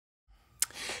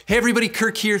Hey everybody,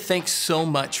 Kirk here. Thanks so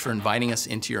much for inviting us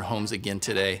into your homes again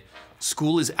today.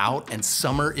 School is out and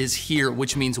summer is here,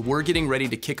 which means we're getting ready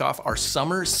to kick off our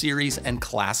summer series and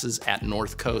classes at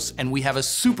North Coast, and we have a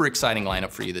super exciting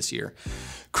lineup for you this year.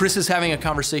 Chris is having a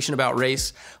conversation about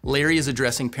race, Larry is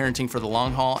addressing parenting for the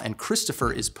long haul, and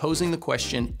Christopher is posing the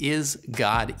question, is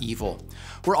God evil?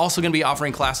 We're also gonna be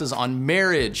offering classes on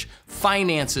marriage,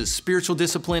 finances, spiritual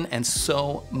discipline, and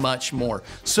so much more.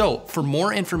 So for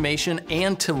more information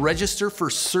and to register for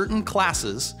certain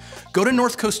classes, go to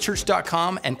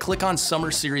northcoastchurch.com and click on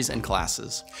Summer Series and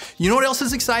Classes. You know what else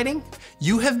is exciting?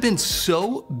 You have been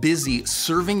so busy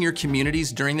serving your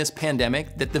communities during this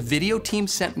pandemic that the video team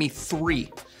sent me three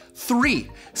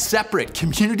separate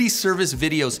community service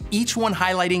videos, each one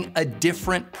highlighting a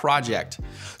different project.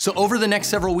 So over the next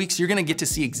several weeks, you're gonna get to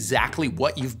see exactly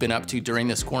what you've been up to during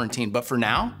this quarantine. But for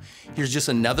now, here's just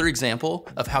another example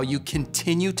of how you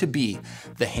continue to be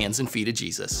the hands and feet of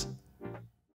Jesus.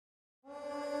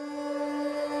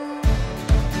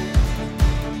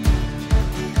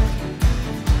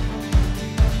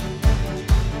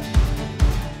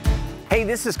 Hey,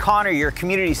 this is Connor, your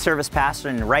community service pastor,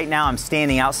 and right now I'm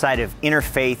standing outside of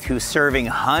Interfaith, who's serving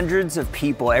hundreds of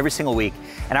people every single week.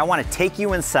 And I want to take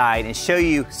you inside and show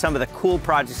you some of the cool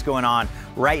projects going on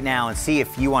right now and see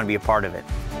if you want to be a part of it.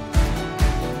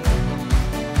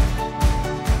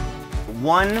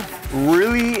 One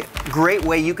really great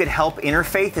way you could help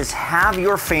Interfaith is have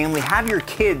your family, have your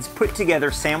kids put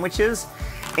together sandwiches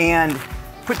and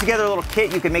put together a little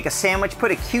kit. You can make a sandwich,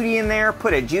 put a cutie in there,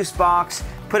 put a juice box,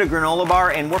 put a granola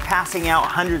bar, and we're passing out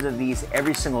hundreds of these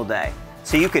every single day.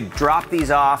 So you could drop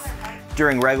these off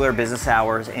during regular business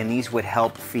hours, and these would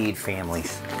help feed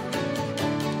families.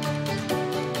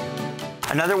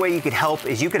 Another way you could help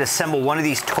is you could assemble one of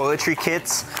these toiletry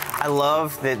kits. I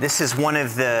love that this is one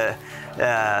of the,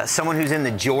 someone who's in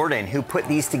the Jordan who put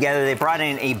these together. They brought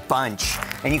in a bunch,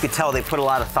 and you could tell they put a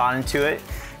lot of thought into it.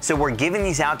 So we're giving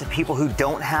these out to people who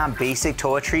don't have basic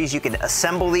toiletries. You can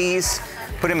assemble these,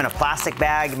 put them in a plastic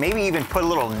bag, maybe even put a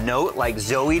little note like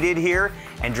Zoe did here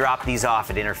and drop these off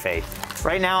at Interfaith.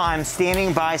 Right now I'm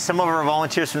standing by some of our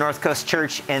volunteers from North Coast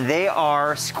Church, and they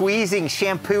are squeezing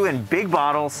shampoo in big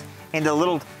bottles into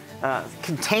little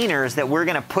containers that we're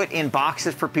gonna put in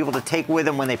boxes for people to take with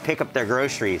them when they pick up their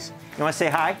groceries. You wanna say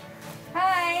hi?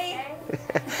 Hi.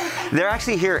 They're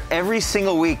actually here every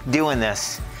single week doing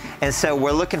this. And so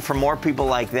we're looking for more people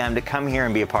like them to come here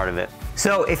and be a part of it.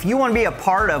 So if you want to be a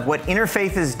part of what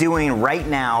Interfaith is doing right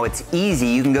now, it's easy.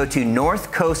 You can go to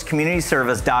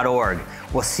northcoastcommunityservice.org.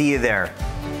 We'll see you there.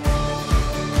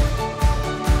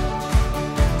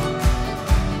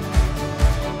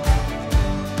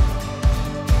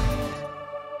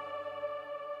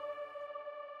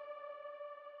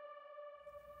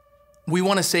 We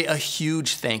want to say a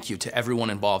huge thank you to everyone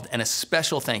involved, and a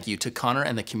special thank you to Connor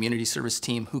and the community service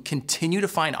team who continue to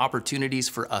find opportunities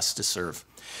for us to serve.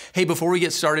 Hey, before we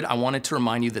get started, I wanted to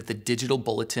remind you that the digital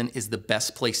bulletin is the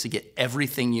best place to get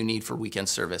everything you need for weekend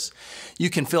service. You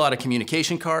can fill out a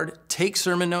communication card, take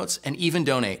sermon notes, and even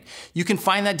donate. You can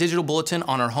find that digital bulletin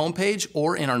on our homepage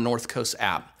or in our North Coast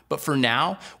app. But for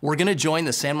now, we're gonna join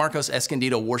the San Marcos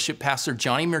Escondido worship pastor,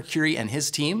 Johnny Mercuri, and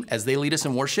his team as they lead us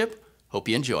in worship. Hope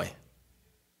you enjoy.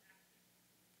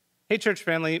 Hey church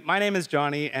family, my name is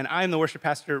Johnny and I'm the worship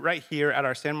pastor right here at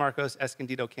our San Marcos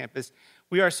Escondido campus.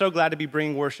 We are so glad to be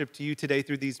bringing worship to you today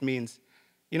through these means.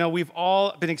 You know, we've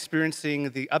all been experiencing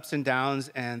the ups and downs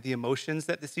and the emotions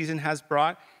that the season has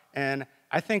brought, and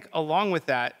I think along with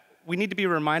that, we need to be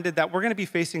reminded that we're gonna be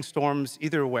facing storms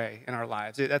either way in our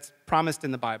lives. That's promised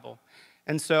in the Bible.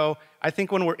 And so I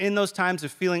think when we're in those times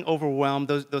of feeling overwhelmed,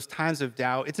 those times of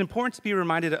doubt, it's important to be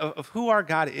reminded of who our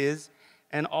God is,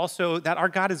 and also that our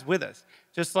God is with us,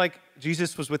 just like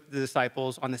Jesus was with the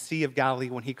disciples on the Sea of Galilee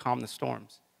when he calmed the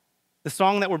storms. The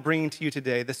song that we're bringing to you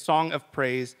today, the song of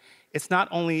praise, it's not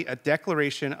only a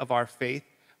declaration of our faith,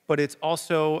 but it's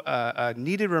also a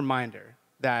needed reminder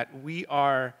that we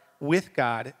are with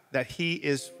God, that he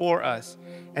is for us,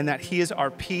 and that he is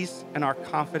our peace and our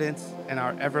confidence and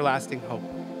our everlasting hope.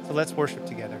 So let's worship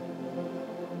together.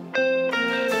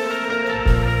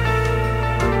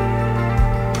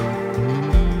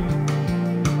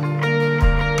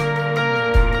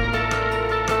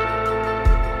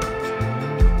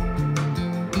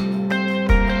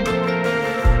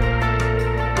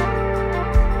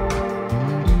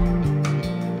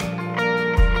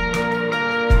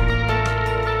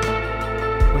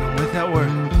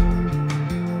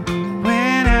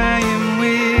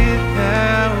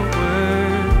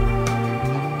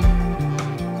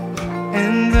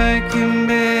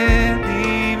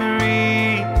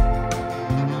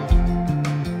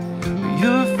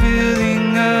 Your face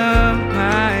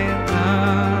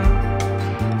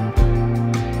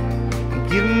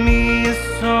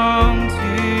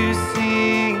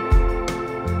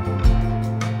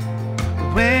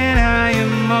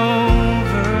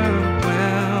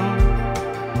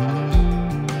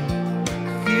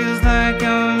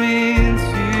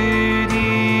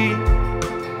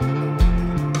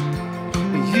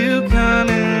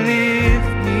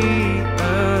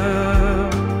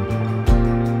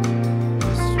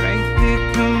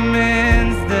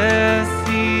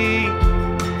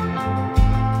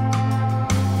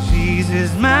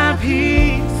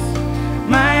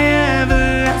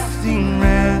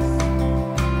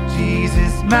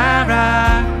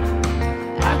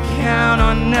count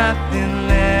on nothing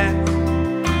less.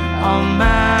 All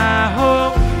my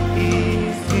hope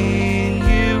is in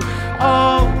you,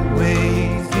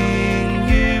 always in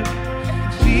you.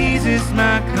 Jesus,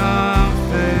 my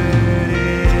comfort is.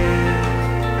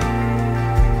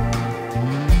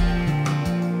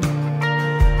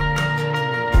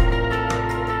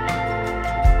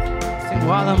 Sing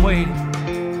while I'm waiting,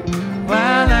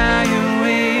 while I am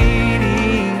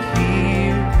waiting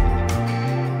here,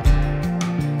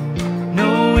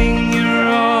 knowing you're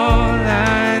all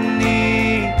I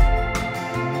need.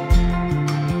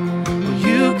 Will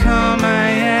you calm my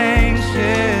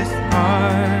anxious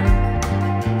heart?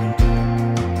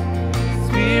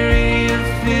 Spirit, you're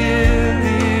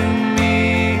filling me.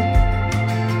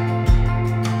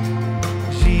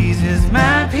 Jesus,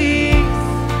 my peace,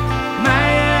 my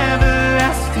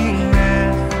everlasting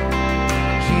rest.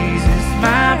 Jesus,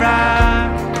 my rock,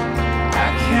 I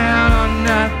count on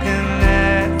nothing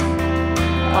less.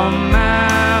 All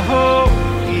my hope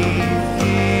is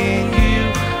in you,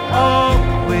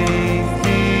 always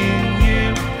in you.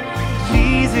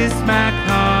 Jesus, my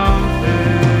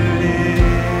comfort is.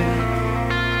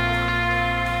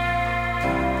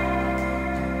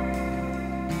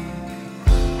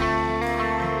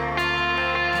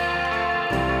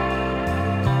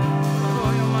 Oh,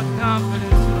 you're my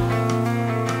confidence, Lord.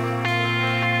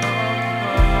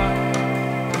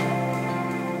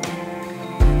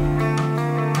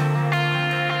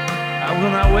 I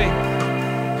will not wait.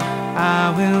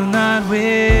 I will not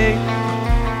wait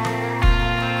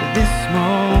for this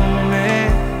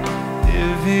moment,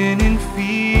 living in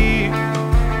fear,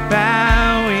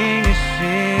 bowing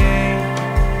ashamed.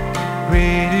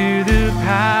 Greater the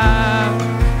power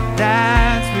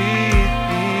that's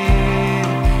within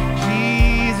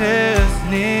Jesus'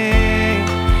 name,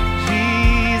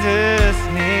 Jesus'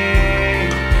 name.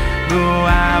 No,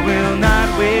 I will not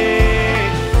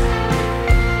wait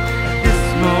this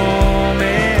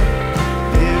moment,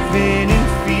 living in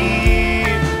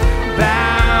fear,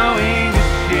 bowing to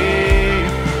shame.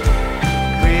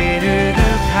 Greater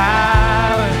the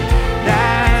power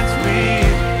that's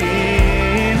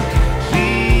within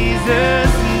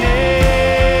Jesus' name.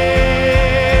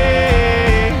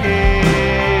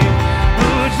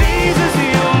 Oh, Jesus,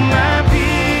 you're my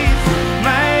peace,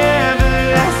 my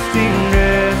everlasting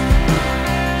rest.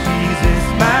 Jesus,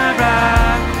 my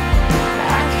rock,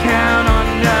 I count on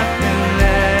nothing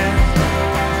less.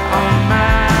 All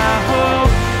my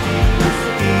hope is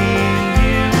in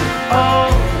you,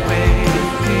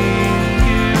 always in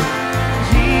you.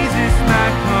 Jesus, my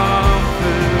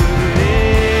comfort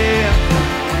is.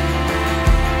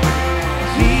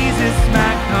 Jesus,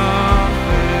 my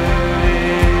comfort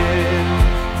is.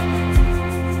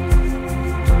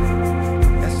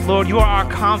 Yes, Lord, you are our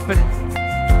confidence.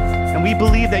 And we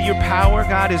believe that your power,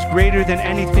 God, is greater than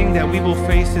anything that we will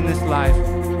face in this life.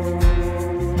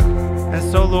 And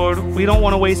so, Lord, we don't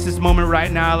want to waste this moment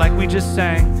right now like we just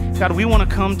sang. God, we want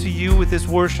to come to you with this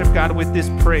worship, God, with this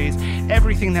praise.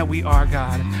 Everything that we are,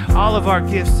 God. All of our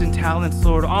gifts and talents,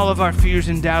 Lord, all of our fears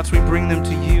and doubts, we bring them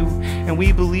to you. And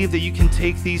we believe that you can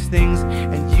take these things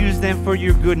and use them for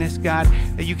your goodness, God,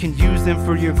 that you can use them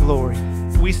for your glory.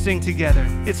 We sing together.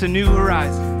 It's a new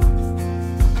horizon.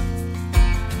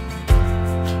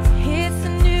 It's a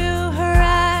new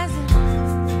horizon,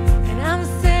 and I'm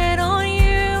set on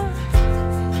you.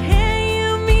 And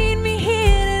you meet me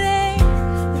here today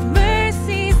with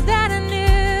mercies that I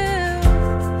knew.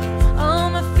 All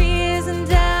my fears and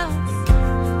doubts,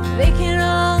 they can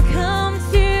all come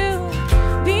true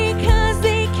because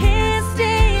they can't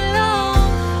stay long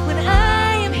when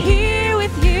I am here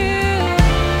with you.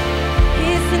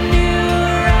 It's a new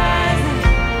horizon.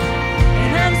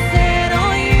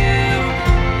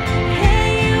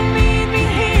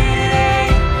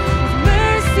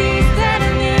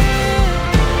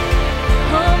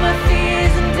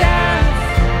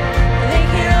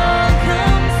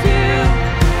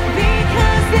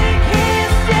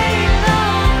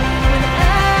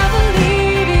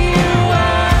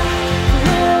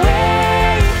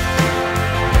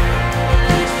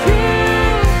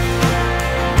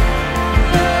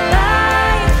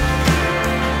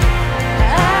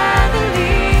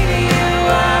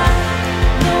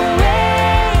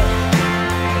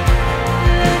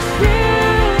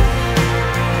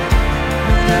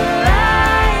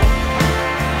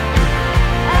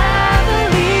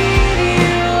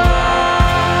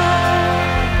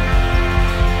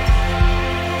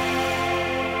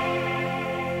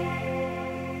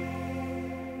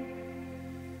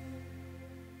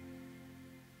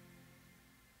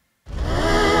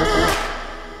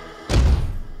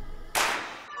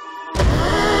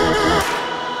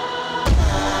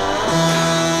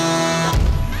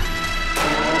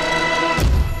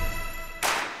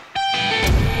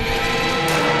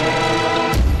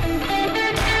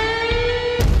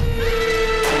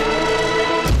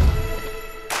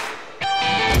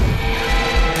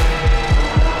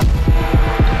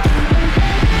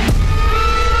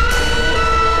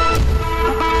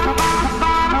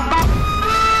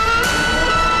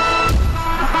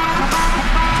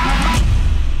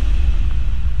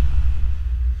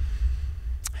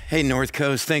 Hey, North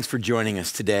Coast, thanks for joining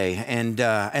us today. And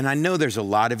I know there's a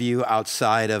lot of you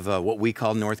outside of what we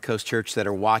call North Coast Church that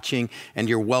are watching, and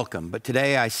you're welcome. But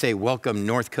today I say welcome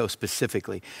North Coast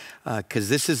specifically, because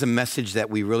this is a message that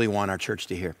we really want our church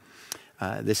to hear.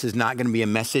 This is not going to be a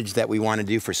message that we want to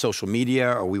do for social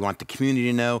media or we want the community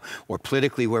to know or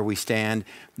politically where we stand.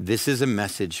 This is a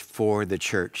message for the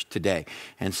church today.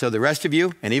 And so the rest of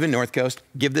you, and even North Coast,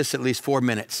 give this at least 4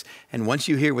 minutes. And once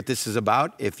you hear what this is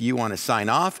about, if you want to sign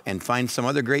off and find some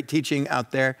other great teaching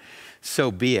out there,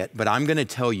 so be it. But I'm going to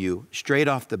tell you straight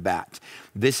off the bat,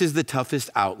 this is the toughest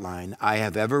outline I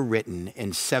have ever written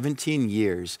in 17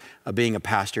 years of being a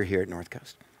pastor here at North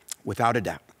Coast, without a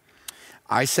doubt.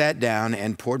 I sat down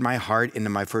and poured my heart into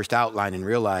my first outline and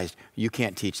realized you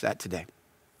can't teach that today.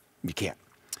 You can't.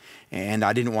 And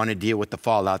I didn't want to deal with the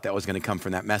fallout that was going to come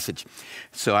from that message.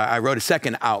 So I wrote a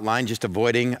second outline, just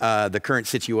avoiding the current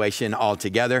situation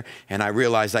altogether. And I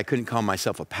realized I couldn't call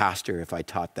myself a pastor if I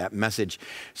taught that message.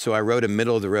 So I wrote a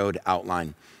middle of the road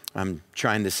outline. I'm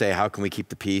trying to say, how can we keep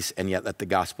the peace and yet let the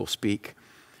gospel speak?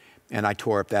 And I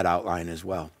tore up that outline as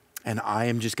well. And I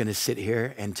am just going to sit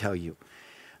here and tell you,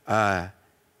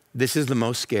 this is the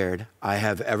most scared I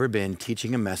have ever been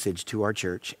teaching a message to our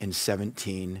church in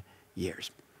 17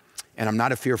 years. And I'm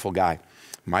not a fearful guy.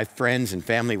 My friends and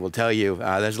family will tell you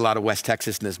there's a lot of West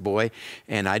Texas in this boy,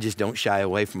 and I just don't shy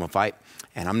away from a fight.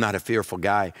 And I'm not a fearful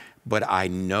guy, but I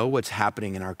know what's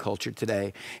happening in our culture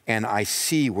today, and I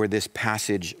see where this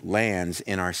passage lands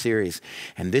in our series.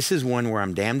 And this is one where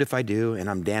I'm damned if I do, and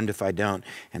I'm damned if I don't.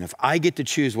 And if I get to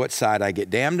choose what side I get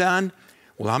damned on,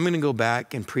 well, I'm going to go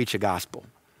back and preach a gospel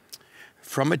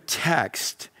from a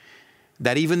text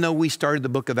that, even though we started the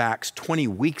book of Acts 20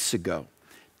 weeks ago,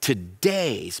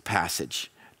 today's passage,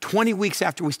 20 weeks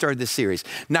after we started this series,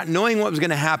 not knowing what was going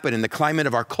to happen in the climate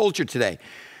of our culture today,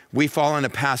 we fall on a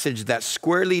passage that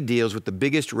squarely deals with the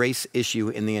biggest race issue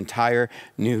in the entire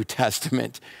New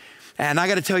Testament. And I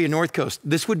got to tell you, North Coast,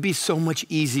 this would be so much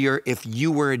easier if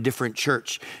you were a different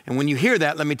church. And when you hear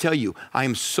that, let me tell you, I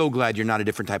am so glad you're not a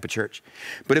different type of church.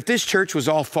 But if this church was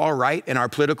all far right in our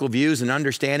political views and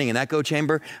understanding and echo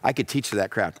chamber, I could teach to that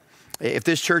crowd. If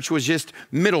this church was just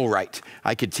middle right,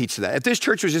 I could teach to that. If this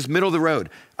church was just middle of the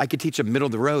road, I could teach a middle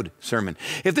of the road sermon.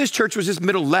 If this church was just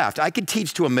middle left, I could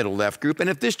teach to a middle left group. And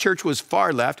if this church was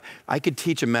far left, I could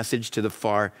teach a message to the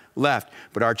far left.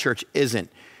 But our church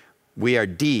isn't. We are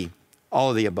D,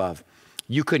 all of the above.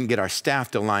 You couldn't get our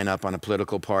staff to line up on a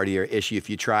political party or issue if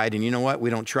you tried. And you know what? We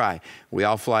don't try. We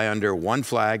all fly under one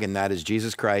flag, and that is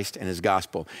Jesus Christ and his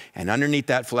gospel. And underneath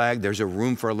that flag, there's a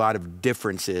room for a lot of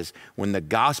differences when the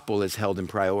gospel is held in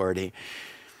priority.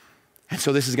 And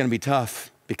so this is going to be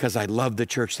tough, because I love the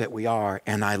church that we are.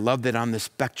 And I love that on the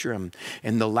spectrum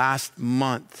in the last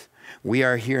month, we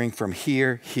are hearing from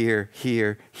here, here,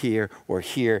 here, here, or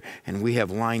here, and we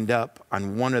have lined up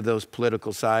on one of those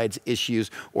political sides, issues,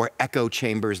 or echo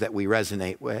chambers that we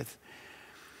resonate with.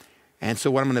 And so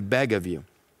what I'm going to beg of you,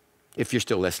 if you're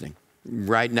still listening,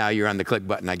 right now you're on the click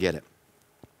button, I get it.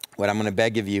 What I'm going to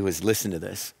beg of you is listen to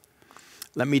this.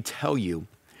 Let me tell you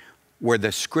where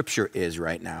the scripture is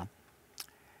right now,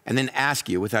 and then ask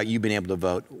you, without you being able to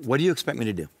vote, what do you expect me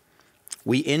to do?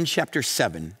 We end chapter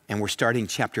 7, and we're starting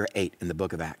chapter 8 in the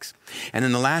book of Acts. And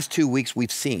in the last 2 weeks,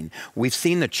 we've seen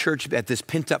the church at this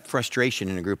pent-up frustration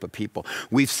in a group of people.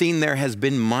 We've seen there has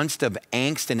been months of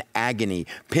angst and agony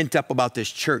pent up about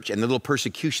this church and the little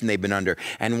persecution they've been under,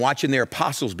 and watching their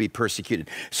apostles be persecuted.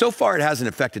 So far, it hasn't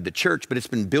affected the church, but it's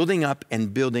been building up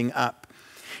and building up.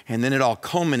 And then it all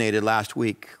culminated last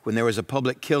week when there was a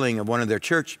public killing of one of their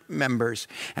church members,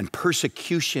 and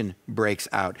persecution breaks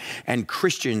out, and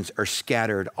Christians are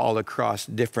scattered all across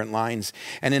different lines.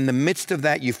 And in the midst of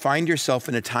that, you find yourself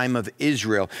in a time of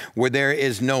Israel where there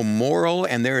is no moral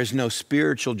and there is no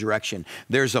spiritual direction.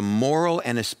 There's a moral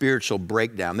and a spiritual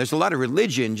breakdown. There's a lot of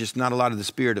religion, just not a lot of the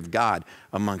Spirit of God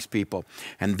amongst people.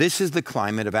 And this is the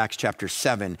climate of Acts chapter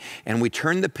 7. And we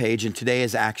turn the page, and today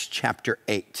is Acts chapter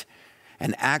 8.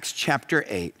 And Acts chapter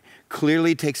 8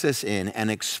 clearly takes us in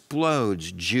and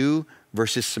explodes Jew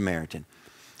versus Samaritan,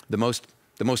 the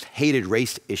most hated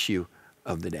race issue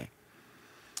of the day.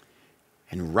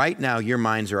 And right now, your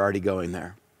minds are already going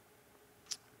there.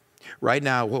 Right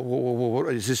now,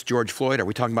 is this George Floyd? Are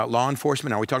we talking about law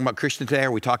enforcement? Are we talking about Christians today?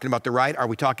 Are we talking about the right? Are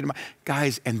we talking about,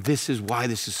 guys, and this is why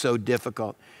this is so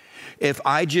difficult. If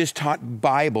I just taught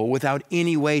Bible without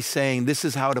any way saying this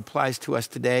is how it applies to us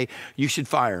today, you should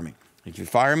fire me. If you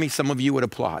fire me, some of you would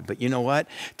applaud. But you know what?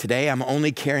 Today, I'm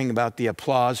only caring about the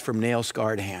applause from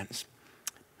nail-scarred hands.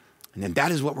 And then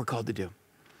that is what we're called to do.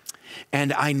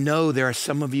 And I know there are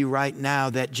some of you right now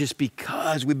that just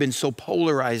because we've been so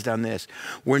polarized on this,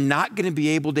 we're not going to be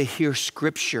able to hear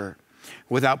Scripture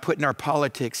without putting our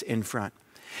politics in front.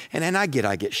 And I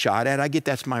get shot at. I get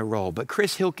that's my role. But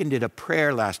Chris Hilkin did a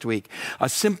prayer last week, a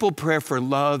simple prayer for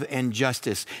love and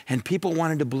justice. And people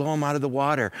wanted to blow him out of the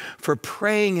water for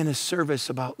praying in a service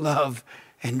about love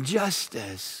and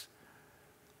justice.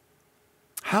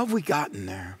 How have we gotten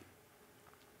there?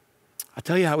 I'll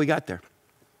tell you how we got there.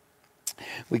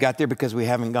 We got there because we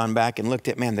haven't gone back and looked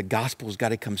at, man, the gospel's got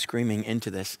to come screaming into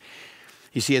this.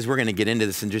 You see, as we're going to get into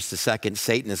this in just a second,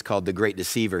 Satan is called the great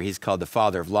deceiver. He's called the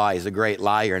father of lies. He's a great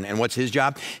liar. And what's his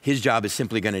job? His job is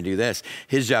simply going to do this.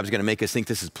 His job is going to make us think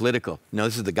this is political. No,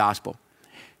 this is the gospel.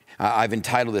 I've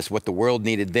entitled this, What the World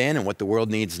Needed Then and What the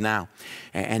World Needs Now.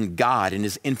 And God, in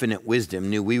his infinite wisdom,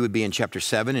 knew we would be in chapter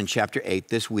 7 and chapter 8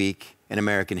 this week in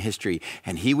American history.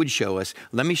 And he would show us,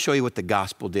 let me show you what the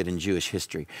gospel did in Jewish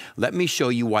history. Let me show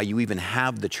you why you even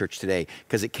have the church today,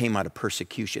 because it came out of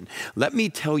persecution. Let me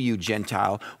tell you,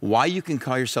 Gentile, why you can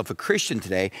call yourself a Christian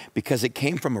today, because it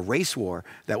came from a race war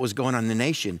that was going on in the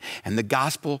nation, and the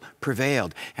gospel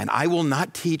prevailed. And I will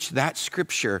not teach that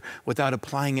scripture without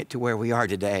applying it to where we are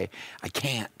today. I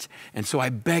can't. And so I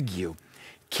beg you,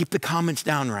 keep the comments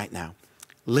down right now.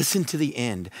 Listen to the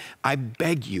end. I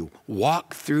beg you,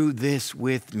 walk through this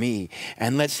with me.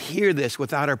 And let's hear this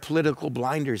without our political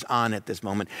blinders on at this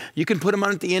moment. You can put them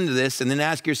on at the end of this and then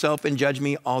ask yourself and judge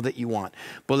me all that you want.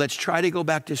 But let's try to go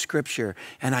back to Scripture.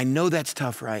 And I know that's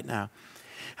tough right now.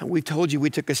 And we told you we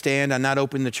took a stand on not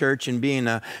opening the church and being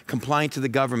compliant to the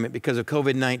government because of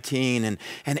COVID-19.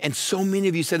 And so many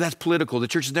of you said that's political. The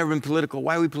church has never been political.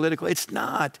 Why are we political? It's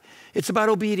not. It's about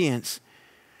obedience.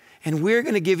 And we're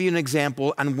going to give you an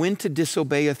example on when to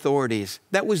disobey authorities.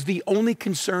 That was the only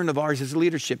concern of ours as a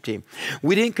leadership team.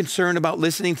 We didn't concern about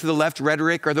listening to the left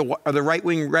rhetoric or the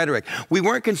right-wing rhetoric. We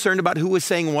weren't concerned about who was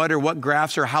saying what or what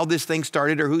graphs or how this thing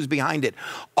started or who's behind it.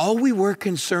 All we were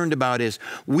concerned about is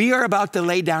we are about to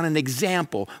lay down an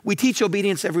example. We teach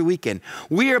obedience every weekend.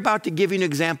 We are about to give you an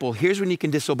example. Here's when you can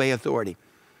disobey authority.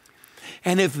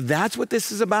 And if that's what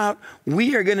this is about,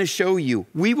 we are going to show you.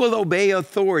 We will obey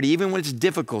authority even when it's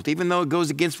difficult, even though it goes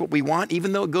against what we want,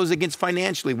 even though it goes against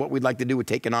financially what we'd like to do with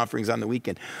taking offerings on the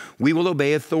weekend. We will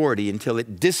obey authority until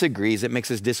it disagrees. It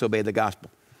makes us disobey the gospel.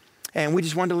 And we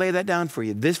just wanted to lay that down for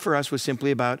you. This for us was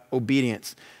simply about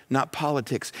obedience, not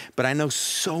politics. But I know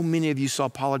so many of you saw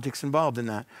politics involved in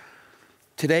that.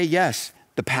 Today, yes,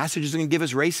 the passage is going to give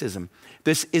us racism.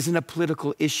 This isn't a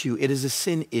political issue. It is a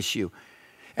sin issue.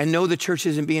 And no, the church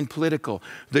isn't being political.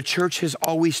 The church has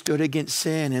always stood against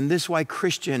sin. And this is why,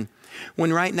 Christian,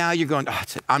 when right now you're going, oh,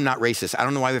 I'm not racist. I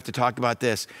don't know why we have to talk about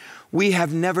this. We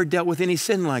have never dealt with any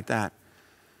sin like that.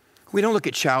 We don't look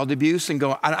at child abuse and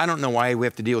go, I don't know why we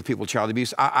have to deal with people with child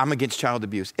abuse. I'm against child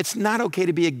abuse. It's not okay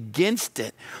to be against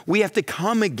it. We have to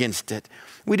come against it.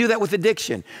 We do that with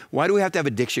addiction. Why do we have to have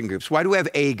addiction groups? Why do we have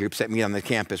A groups that meet on the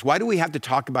campus? Why do we have to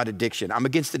talk about addiction? I'm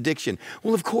against addiction.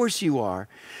 Well, of course you are.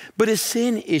 But a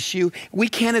sin issue, we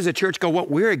can't as a church go, well,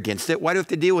 we're against it. Why do we have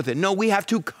to deal with it? No, we have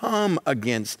to come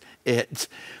against it.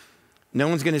 No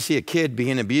one's going to see a kid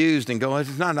being abused and go,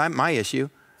 it's not my issue.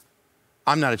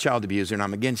 I'm not a child abuser and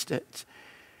I'm against it.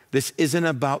 This isn't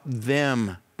about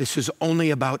them. This is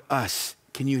only about us.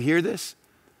 Can you hear this?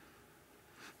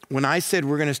 When I said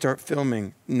we're going to start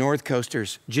filming North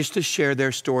Coasters just to share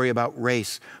their story about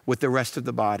race with the rest of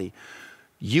the body,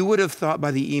 you would have thought by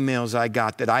the emails I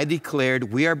got that I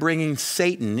declared we are bringing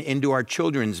Satan into our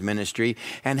children's ministry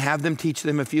and have them teach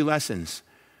them a few lessons.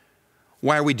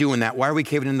 Why are we doing that? Why are we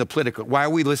caving into the political? Why are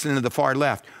we listening to the far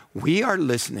left? We are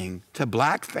listening to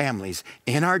black families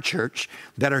in our church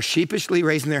that are sheepishly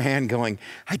raising their hand going,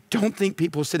 I don't think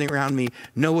people sitting around me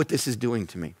know what this is doing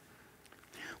to me.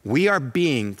 We are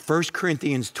being 1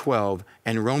 Corinthians 12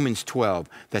 and Romans 12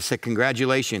 that said,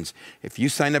 congratulations, if you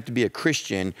sign up to be a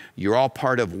Christian, you're all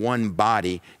part of one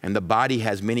body, and the body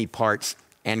has many parts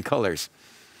and colors.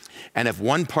 And if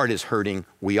one part is hurting,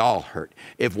 we all hurt.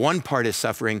 If one part is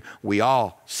suffering, we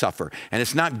all suffer. And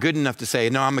it's not good enough to say,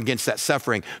 no, I'm against that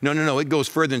suffering. No. It goes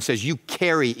further and says you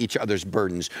carry each other's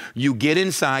burdens. You get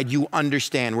inside, you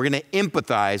understand. We're going to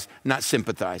empathize, not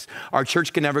sympathize. Our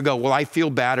church can never go, well, I feel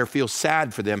bad or feel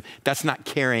sad for them. That's not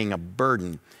carrying a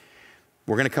burden.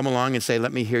 We're going to come along and say,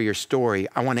 let me hear your story.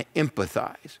 I want to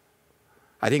empathize.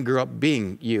 I didn't grow up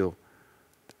being you.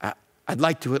 I'd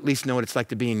like to at least know what it's like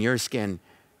to be in your skin,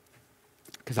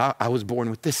 because I was born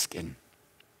with this skin.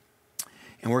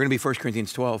 And we're going to be 1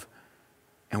 Corinthians 12.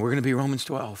 And we're going to be Romans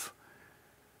 12.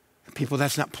 And people,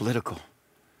 that's not political.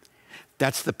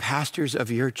 That's the pastors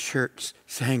of your church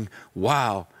saying,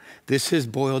 wow, this has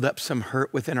boiled up some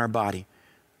hurt within our body.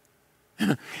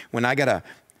 When I got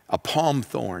a palm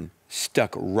thorn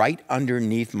stuck right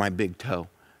underneath my big toe,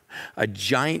 a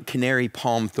giant canary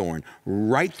palm thorn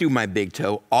right through my big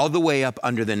toe, all the way up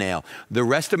under the nail. The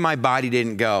rest of my body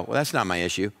didn't go, well, that's not my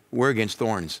issue. We're against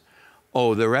thorns.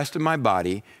 Oh, the rest of my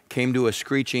body came to a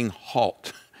screeching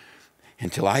halt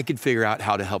until I could figure out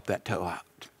how to help that toe out.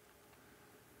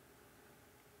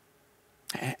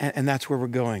 And that's where we're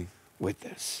going with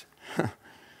this.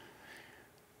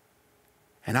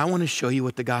 And I want to show you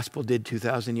what the gospel did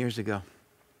 2,000 years ago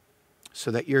so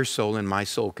that your soul and my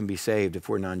soul can be saved if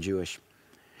we're non-Jewish.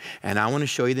 And I want to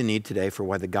show you the need today for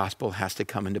why the gospel has to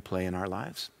come into play in our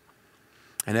lives.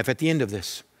 And if at the end of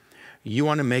this, you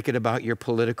want to make it about your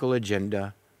political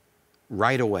agenda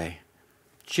right away,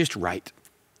 just write.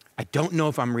 I don't know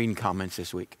if I'm reading comments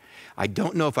this week. I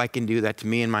don't know if I can do that to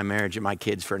me and my marriage and my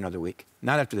kids for another week.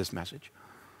 Not after this message.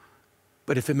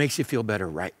 But if it makes you feel better,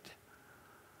 write.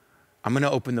 I'm going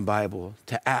to open the Bible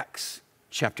to Acts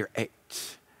chapter 8.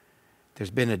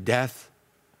 There's been a death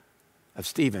of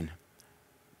Stephen.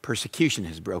 Persecution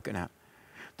has broken out.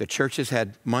 The church has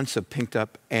had months of pinked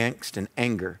up angst and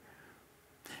anger.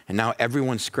 And now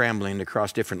everyone's scrambling to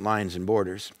cross different lines and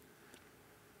borders.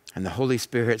 And the Holy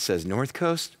Spirit says, North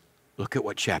Coast, look at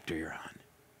what chapter you're on.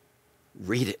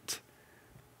 Read it.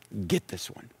 Get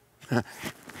this one.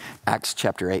 Acts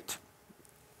chapter 8,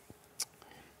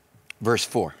 verse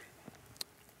 4.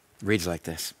 Reads like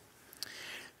this.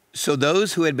 So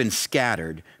those who had been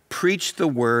scattered preached the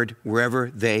word wherever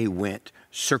they went.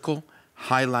 Circle,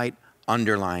 highlight,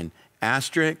 underline,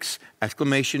 asterisk,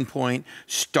 exclamation point,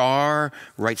 star,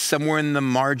 right somewhere in the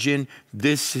margin.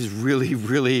 This is really,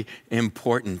 really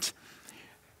important.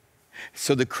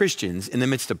 So the Christians, in the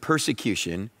midst of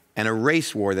persecution and a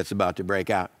race war that's about to break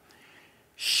out,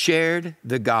 shared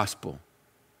the gospel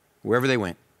wherever they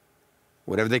went,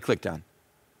 whatever they clicked on,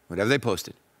 whatever they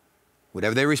posted,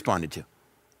 whatever they responded to.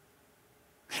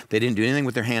 They didn't do anything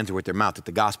with their hands or with their mouth that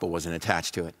the gospel wasn't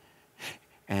attached to it.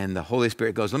 And the Holy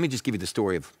Spirit goes, let me just give you the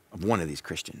story of one of these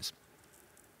Christians.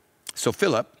 So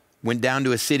Philip went down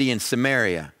to a city in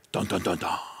Samaria. Dun, dun, dun,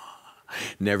 dun.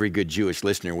 And every good Jewish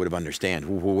listener would have understood.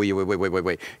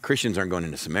 Wait. Christians aren't going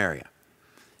into Samaria.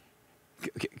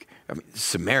 I mean,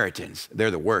 Samaritans,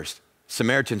 they're the worst.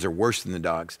 Samaritans are worse than the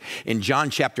dogs. In John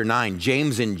chapter 9,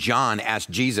 James and John asked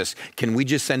Jesus, can we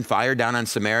just send fire down on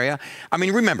Samaria? I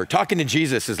mean, remember, talking to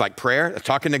Jesus is like prayer,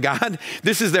 talking to God.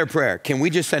 This is their prayer. Can we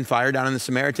just send fire down on the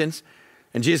Samaritans?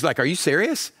 And Jesus is like, are you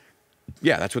serious?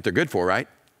 Yeah, that's what they're good for, right?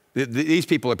 These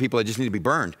people are people that just need to be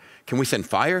burned. Can we send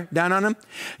fire down on them?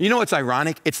 You know what's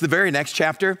ironic? It's the very next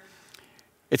chapter.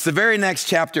 It's the very next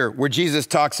chapter where Jesus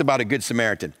talks about a good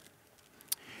Samaritan.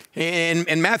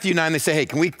 In Matthew 9, they say, hey,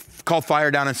 can we call fire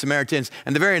down on Samaritans?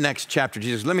 And the very next chapter,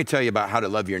 Jesus, let me tell you about how to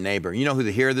love your neighbor. You know who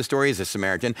the hero of the story is? A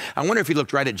Samaritan. I wonder if he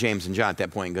looked right at James and John at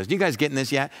that point and goes, do you guys getting this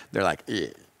yet? They're like,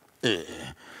 And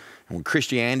when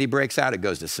Christianity breaks out, it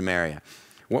goes to Samaria.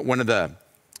 One of the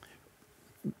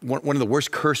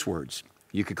worst curse words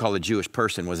you could call a Jewish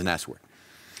person was an S word.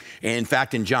 In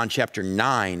fact, in John chapter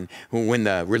 9, when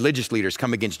the religious leaders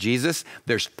come against Jesus,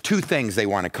 there's two things they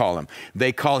want to call him.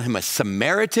 They call him a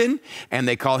Samaritan and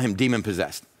they call him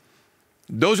demon-possessed.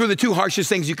 Those were the two harshest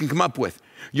things you can come up with.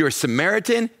 You're a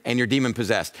Samaritan and you're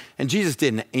demon-possessed. And Jesus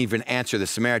didn't even answer the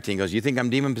Samaritan. He goes, you think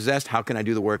I'm demon-possessed? How can I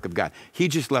do the work of God? He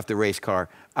just left the race car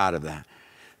out of that.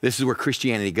 This is where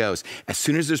Christianity goes. As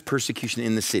soon as there's persecution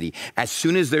in the city, as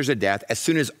soon as there's a death, as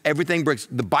soon as everything breaks,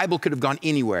 the Bible could have gone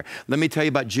anywhere. Let me tell you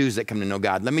about Jews that come to know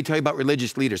God. Let me tell you about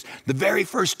religious leaders. The very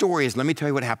first story is, let me tell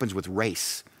you what happens with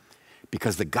race.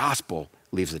 Because the gospel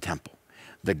leaves the temple.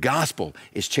 The gospel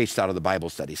is chased out of the Bible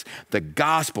studies. The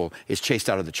gospel is chased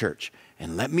out of the church.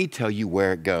 And let me tell you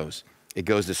where it goes. It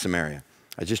goes to Samaria.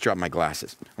 I just dropped my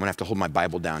glasses. I'm gonna have to hold my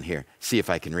Bible down here, see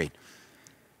if I can read.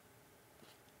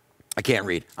 I can't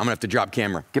read. I'm gonna have to drop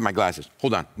camera, get my glasses.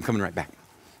 Hold on, I'm coming right back.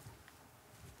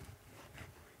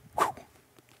 Whew.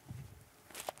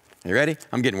 You ready?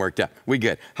 I'm getting worked up. We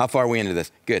good. How far are we into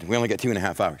this? Good, we only got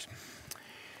 2.5 hours.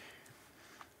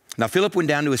 Now, Philip went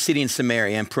down to a city in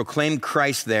Samaria and proclaimed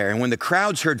Christ there. And when the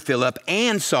crowds heard Philip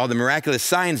and saw the miraculous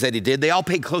signs that he did, they all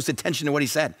paid close attention to what he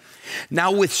said.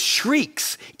 Now, with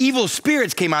shrieks, evil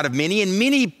spirits came out of many, and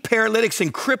many paralytics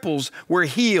and cripples were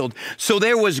healed. So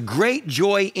there was great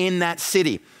joy in that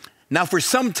city. Now, for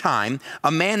some time, a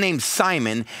man named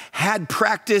Simon had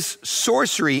practiced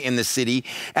sorcery in the city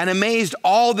and amazed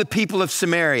all the people of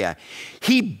Samaria.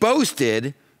 He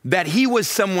boasted that he was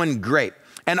someone great.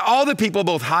 And all the people,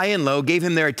 both high and low, gave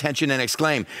him their attention and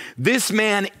exclaimed, this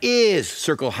man is,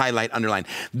 circle, highlight, underline,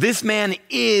 this man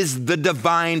is the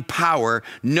divine power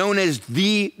known as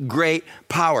the great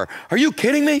power. Are you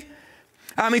kidding me?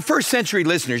 I mean, first century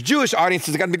listeners, Jewish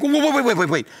audiences got to be,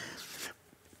 wait.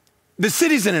 The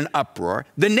city's in an uproar.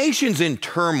 The nation's in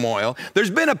turmoil. There's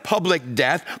been a public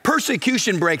death.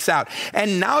 Persecution breaks out.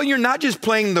 And now you're not just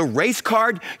playing the race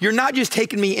card. You're not just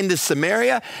taking me into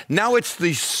Samaria. Now it's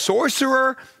the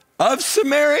sorcerer of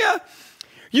Samaria.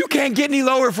 You can't get any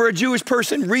lower for a Jewish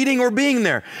person reading or being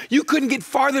there. You couldn't get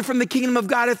farther from the kingdom of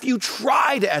God if you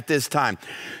tried at this time.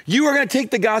 You are going to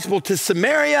take the gospel to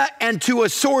Samaria and to a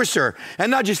sorcerer,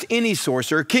 and not just any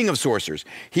sorcerer, king of sorcerers.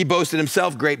 He boasted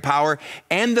himself great power,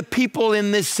 and the people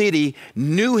in this city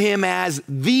knew him as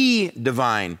the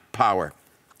divine power.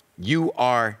 You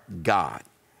are God.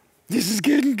 This is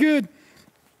getting good.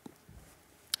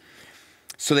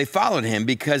 So they followed him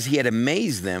because he had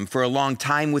amazed them for a long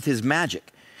time with his magic.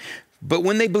 But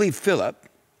when they believed Philip,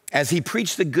 as he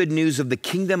preached the good news of the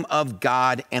kingdom of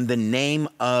God and the name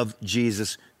of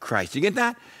Jesus Christ. You get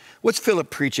that? What's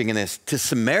Philip preaching in this? To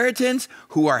Samaritans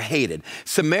who are hated.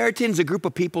 Samaritans, a group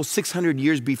of people 600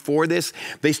 years before this,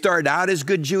 they started out as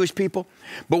good Jewish people.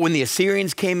 But when the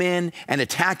Assyrians came in and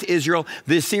attacked Israel,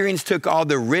 the Assyrians took all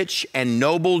the rich and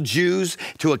noble Jews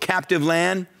to a captive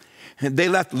land. They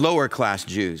left lower class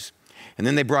Jews. And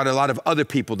then they brought a lot of other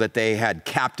people that they had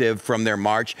captive from their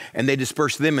march, and they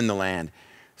dispersed them in the land.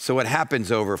 So what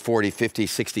happens over 40, 50,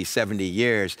 60, 70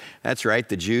 years? That's right,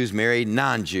 the Jews marry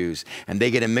non-Jews, and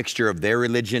they get a mixture of their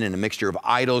religion and a mixture of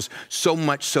idols, so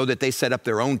much so that they set up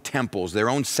their own temples, their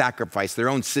own sacrifice, their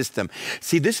own system.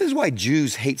 See, this is why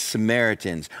Jews hate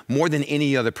Samaritans more than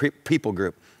any other people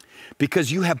group,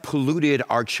 because you have polluted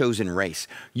our chosen race.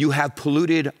 You have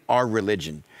polluted our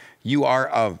religion. You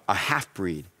are a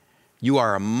half-breed. You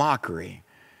are a mockery.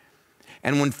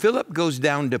 And when Philip goes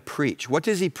down to preach, what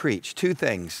does he preach? Two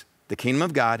things, the kingdom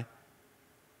of God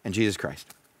and Jesus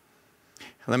Christ.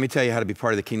 Let me tell you how to be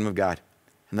part of the kingdom of God.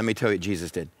 And let me tell you what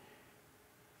Jesus did.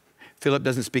 Philip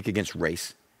doesn't speak against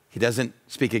race. He doesn't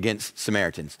speak against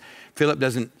Samaritans. Philip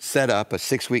doesn't set up a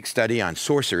 6-week study on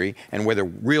sorcery and where the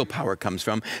real power comes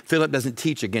from. Philip doesn't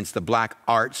teach against the black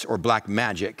arts or black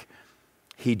magic.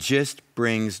 He just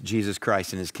brings Jesus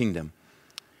Christ and his kingdom.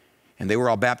 And they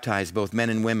were all baptized, both men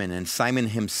and women. And Simon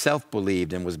himself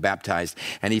believed and was baptized.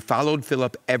 And he followed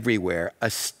Philip everywhere,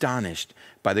 astonished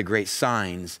by the great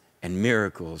signs and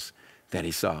miracles that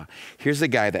he saw. Here's a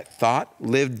guy that thought,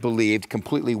 lived, believed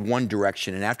completely one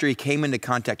direction. And after he came into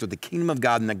contact with the kingdom of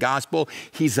God and the gospel,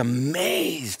 he's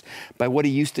amazed by what he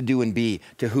used to do and be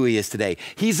to who he is today.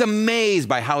 He's amazed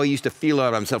by how he used to feel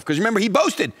about himself. Because remember, he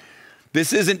boasted.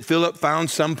 This isn't Philip found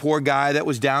some poor guy that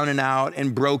was down and out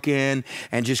and broken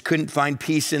and just couldn't find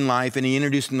peace in life and he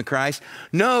introduced him to Christ.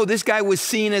 No, this guy was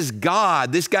seen as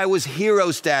God. This guy was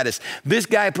hero status. This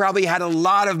guy probably had a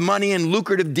lot of money and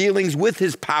lucrative dealings with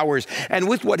his powers and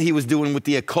with what he was doing with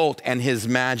the occult and his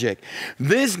magic.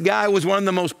 This guy was one of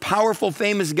the most powerful,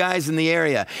 famous guys in the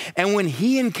area. And when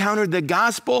he encountered the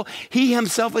gospel, he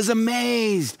himself is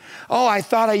amazed. Oh, I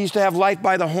thought I used to have life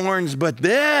by the horns, but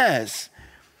this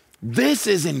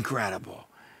is incredible.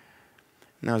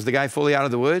 Now, is the guy fully out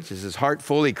of the woods? Is his heart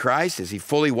fully Christ? Is he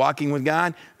fully walking with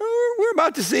God? We're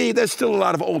about to see there's still a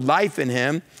lot of old life in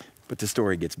him, but the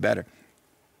story gets better.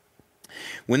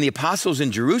 When the apostles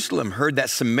in Jerusalem heard that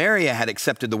Samaria had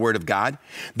accepted the word of God,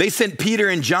 they sent Peter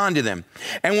and John to them.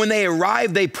 And when they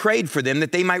arrived, they prayed for them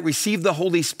that they might receive the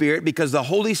Holy Spirit because the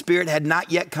Holy Spirit had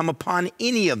not yet come upon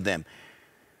any of them.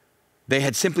 They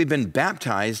had simply been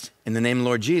baptized in the name of the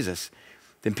Lord Jesus.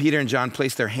 Then Peter and John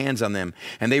placed their hands on them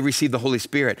and they received the Holy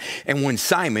Spirit. And when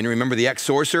Simon, remember the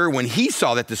ex-sorcerer, when he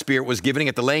saw that the Spirit was given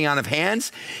at the laying on of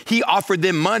hands, he offered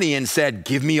them money and said,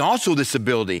 give me also this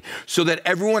ability so that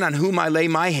everyone on whom I lay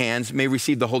my hands may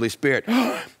receive the Holy Spirit.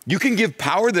 You can give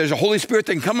power. There's a Holy Spirit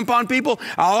that can come upon people.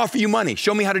 I'll offer you money.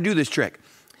 Show me how to do this trick.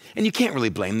 And you can't really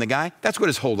blame the guy. That's what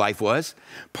his whole life was.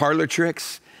 Parlor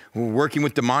tricks. Working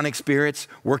with demonic spirits,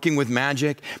 working with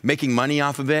magic, making money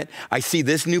off of it. I see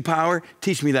this new power,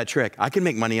 teach me that trick. I can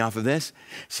make money off of this.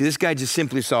 See, this guy just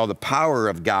simply saw the power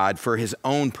of God for his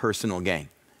own personal gain.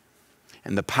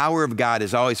 And the power of God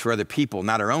is always for other people,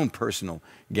 not our own personal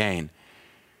gain.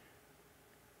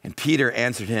 And Peter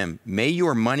answered him, may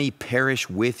your money perish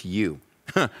with you.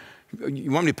 You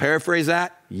want me to paraphrase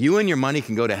that? You and your money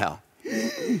can go to hell.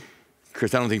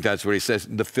 Chris, I don't think that's what he says.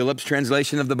 The Phillips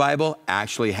translation of the Bible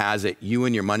actually has it. You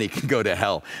and your money can go to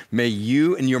hell. May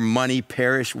you and your money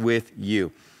perish with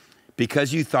you.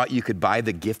 Because you thought you could buy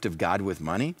the gift of God with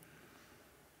money?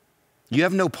 You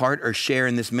have no part or share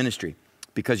in this ministry.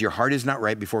 because your heart is not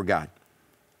right before God.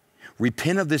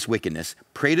 Repent of this wickedness,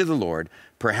 pray to the Lord.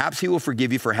 Perhaps he will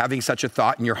forgive you for having such a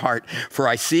thought in your heart. For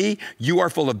I see you are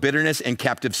full of bitterness and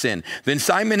captive sin. Then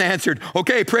Simon answered,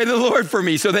 okay, pray to the Lord for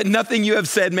me so that nothing you have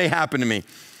said may happen to me.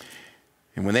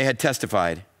 And when they had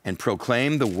testified and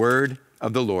proclaimed the word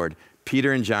of the Lord,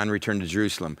 Peter and John returned to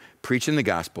Jerusalem, preaching the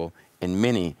gospel in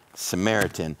many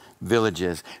Samaritan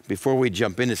villages. Before we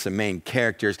jump into some main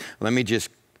characters, let me just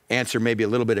answer maybe a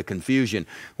little bit of confusion.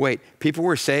 Wait, people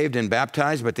were saved and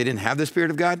baptized, but they didn't have the Spirit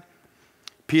of God?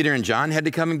 Peter and John had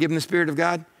to come and give them the Spirit of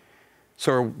God?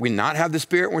 So are we not have the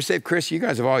Spirit when we're saved? Chris, you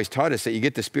guys have always taught us that you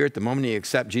get the Spirit the moment you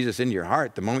accept Jesus into your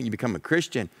heart, the moment you become a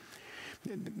Christian.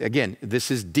 Again,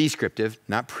 this is descriptive,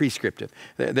 not prescriptive.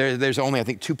 There's only, I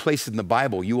think, 2 places in the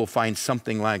Bible you will find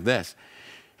something like this.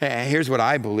 Here's what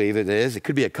I believe it is. It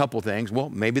could be a couple things.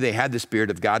 Well, maybe they had the Spirit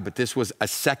of God, but this was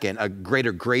a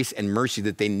greater grace and mercy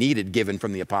that they needed given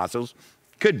from the apostles.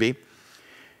 Could be.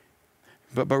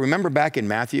 But remember back in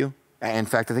Matthew, in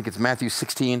fact, I think it's Matthew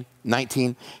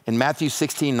 16:19. In Matthew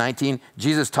 16:19,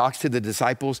 Jesus talks to the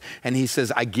disciples and he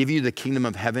says, I give you the kingdom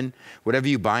of heaven. Whatever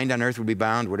you bind on earth will be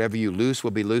bound. Whatever you loose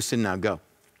will be loosened. Now go.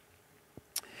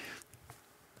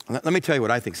 Let me tell you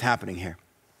what I think is happening here.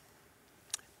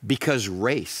 Because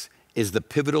race is the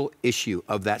pivotal issue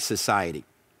of that society.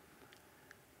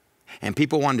 And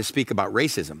people wanted to speak about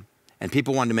racism, and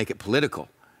people wanted to make it political.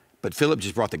 But Philip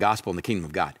just brought the gospel and the kingdom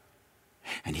of God.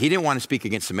 And he didn't want to speak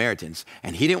against Samaritans,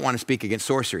 and he didn't want to speak against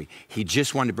sorcery. He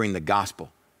just wanted to bring the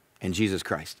gospel and Jesus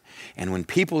Christ. And when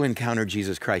people encountered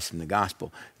Jesus Christ in the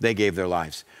gospel, they gave their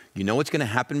lives. You know what's going to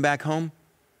happen back home?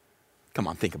 Come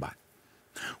on, think about it.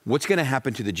 What's going to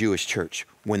happen to the Jewish church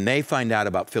when they find out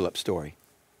about Philip's story?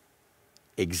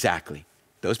 Exactly.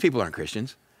 Those people aren't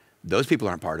Christians. Those people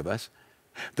aren't part of us.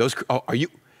 Are you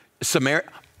a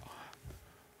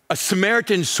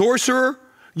Samaritan sorcerer?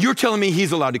 You're telling me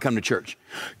he's allowed to come to church.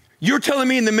 You're telling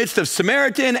me in the midst of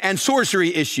Samaritan and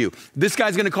sorcery issue, this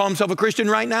guy's going to call himself a Christian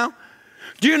right now?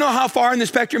 Do you know how far in the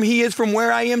spectrum he is from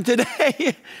where I am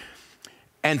today?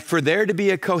 And for there to be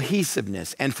a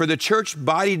cohesiveness and for the church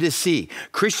body to see,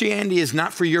 Christianity is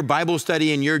not for your Bible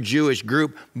study and your Jewish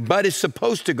group, but is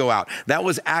supposed to go out. That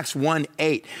was Acts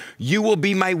 1:8. You will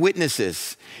be my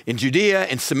witnesses in Judea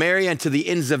and Samaria and to the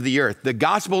ends of the earth. The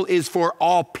gospel is for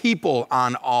all people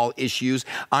on all issues,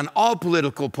 on all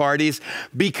political parties,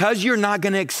 because you're not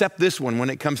going to accept this one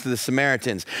when it comes to the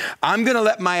Samaritans. I'm going to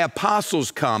let my apostles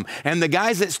come, and the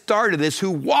guys that started this who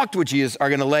walked with Jesus are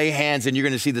going to lay hands, and you're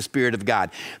going to see the Spirit of God.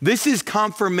 This is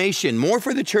confirmation more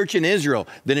for the church in Israel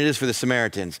than it is for the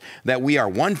Samaritans, that we are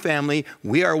one family,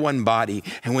 we are one body,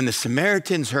 and when the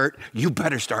Samaritans hurt, you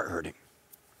better start hurting.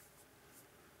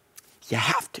 You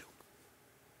have to.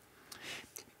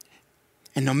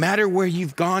 And no matter where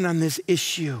you've gone on this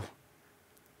issue,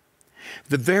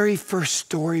 the very first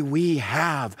story we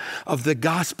have of the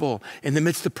gospel in the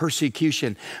midst of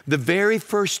persecution, the very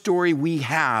first story we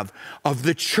have of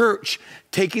the church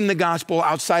taking the gospel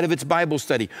outside of its Bible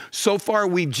study. So far,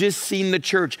 we've just seen the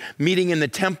church meeting in the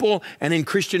temple and in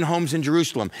Christian homes in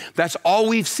Jerusalem. That's all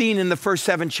we've seen in the first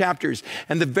 7 chapters.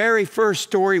 And the very first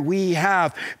story we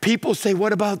have, people say,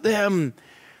 what about them?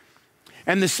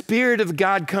 And the Spirit of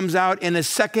God comes out in a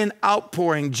second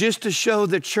outpouring just to show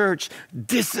the church,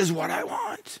 this is what I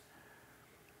want.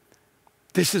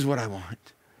 This is what I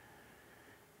want.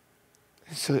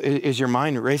 So is your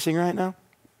mind racing right now?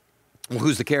 Well,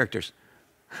 who's the characters?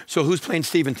 So who's playing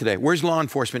Stephen today? Where's law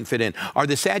enforcement fit in? Are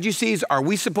the Sadducees, are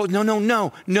we supposed,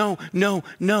 no.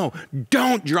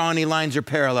 Don't draw any lines or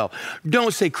parallel.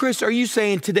 Don't say, Chris, are you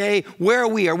saying today, where are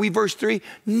we? Are we verse 3?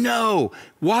 No,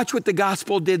 watch what the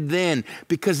gospel did then,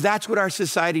 because that's what our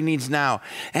society needs now.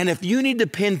 And if you need to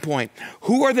pinpoint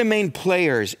who are the main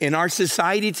players in our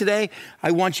society today,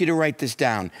 I want you to write this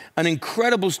down. An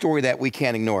incredible story that we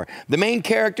can't ignore. The main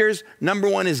characters, number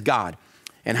 1 is God.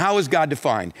 And how is God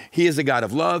defined? He is a God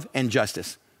of love and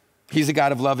justice. He's a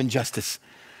God of love and justice.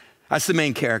 That's the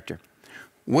main character.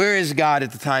 Where is God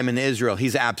at the time in Israel?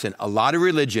 He's absent. A lot of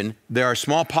religion. There are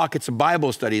small pockets of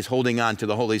Bible studies holding on to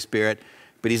the Holy Spirit,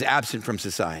 but he's absent from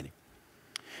society.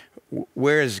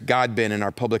 Where has God been in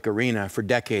our public arena for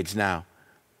decades now?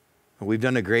 We've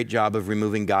done a great job of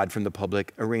removing God from the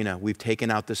public arena. We've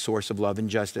taken out the source of love and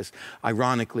justice.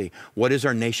 Ironically, what is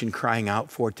our nation crying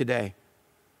out for today?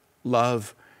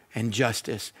 Love and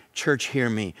justice. Church, hear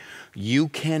me. You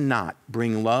cannot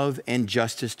bring love and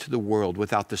justice to the world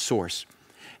without the source.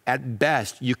 At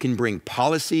best, you can bring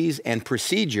policies and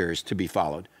procedures to be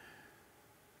followed.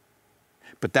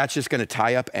 But that's just going to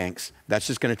tie up angst. That's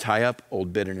just going to tie up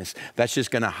old bitterness. That's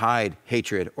just going to hide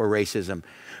hatred or racism.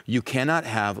 You cannot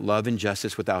have love and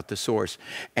justice without the source.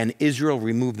 And Israel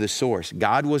removed the source.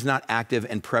 God was not active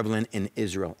and prevalent in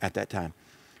Israel at that time.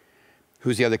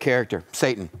 Who's the other character?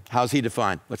 Satan. How's he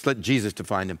defined? Let's let Jesus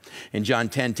define him. In John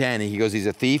 10:10, he goes, he's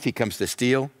a thief. He comes to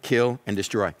steal, kill, and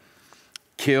destroy.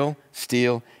 Kill,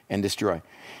 steal, and destroy.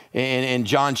 In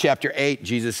John chapter 8,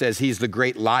 Jesus says he's the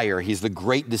great liar. He's the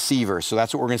great deceiver. So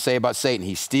that's what we're going to say about Satan.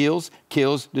 He steals,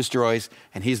 kills, destroys,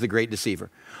 and he's the great deceiver.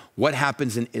 What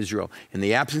happens in Israel? In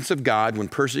the absence of God, when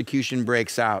persecution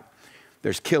breaks out,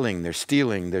 there's killing, there's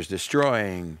stealing, there's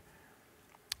destroying.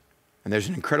 And there's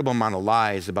an incredible amount of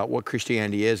lies about what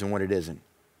Christianity is and what it isn't.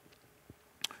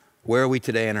 Where are we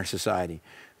today in our society?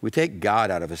 We take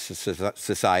God out of a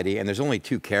society, and there's only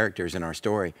two characters in our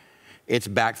story. It's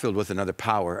backfilled with another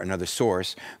power, another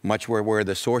source, much where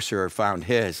the sorcerer found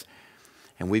his.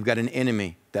 And we've got an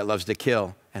enemy that loves to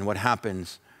kill. And what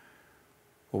happens?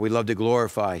 Well, we love to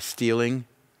glorify stealing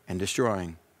and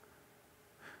destroying.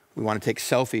 We want to take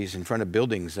selfies in front of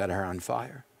buildings that are on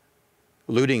fire.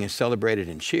 Looting is celebrated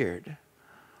and cheered.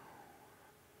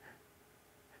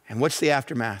 And what's the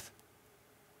aftermath?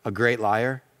 A great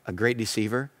liar, a great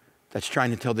deceiver that's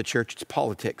trying to tell the church it's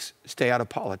politics. Stay out of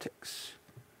politics.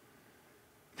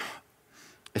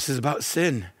 This is about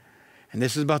sin. And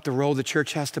this is about the role the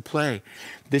church has to play.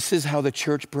 This is how the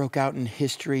church broke out in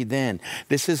history then.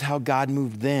 This is how God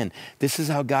moved then. This is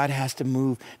how God has to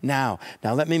move now.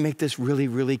 Now let me make this really,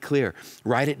 really clear.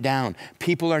 Write it down.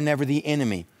 People are never the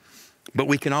enemy, but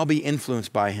we can all be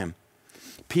influenced by him.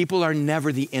 People are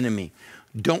never the enemy.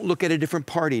 Don't look at a different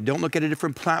party. Don't look at a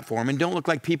different platform. And don't look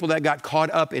like people that got caught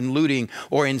up in looting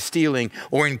or in stealing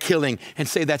or in killing and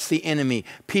say that's the enemy.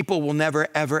 People will never,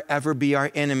 ever, ever be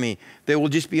our enemy. They will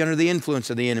just be under the influence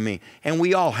of the enemy. And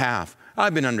we all have.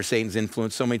 I've been under Satan's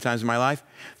influence so many times in my life.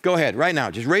 Go ahead, right now.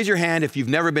 Just raise your hand if you've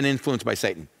never been influenced by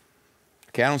Satan.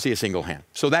 Okay, I don't see a single hand.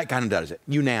 So that kind of does it.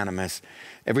 Unanimous.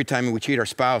 Every time we treat our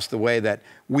spouse the way that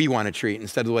we want to treat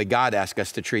instead of the way God asked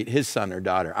us to treat his son or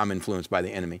daughter, I'm influenced by the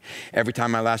enemy. Every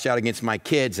time I lash out against my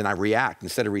kids and I react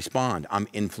instead of respond, I'm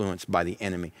influenced by the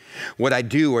enemy. What I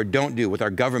do or don't do with our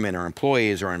government or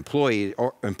employees or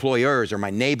employers or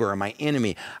my neighbor or my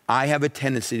enemy, I have a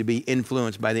tendency to be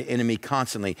influenced by the enemy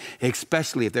constantly,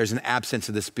 especially if there's an absence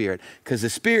of the Spirit, because the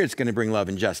Spirit's going to bring love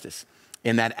and justice.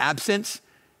 In that absence,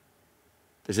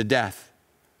 there's a death,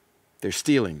 there's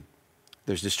stealing,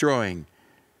 there's destroying,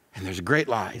 and there's great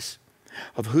lies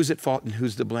of who's at fault and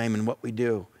who's to blame and what we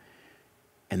do.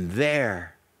 And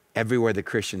there, everywhere the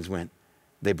Christians went,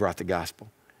 they brought the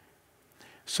gospel.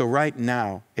 So right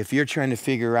now, if you're trying to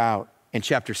figure out in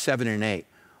chapter 7 and 8,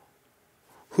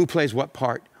 who plays what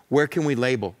part, where can we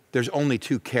label? There's only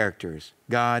two characters,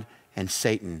 God and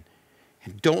Satan.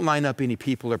 And don't line up any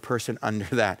people or person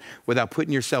under that without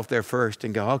putting yourself there first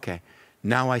and go, okay,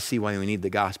 now I see why we need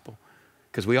the gospel,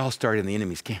 because we all started in the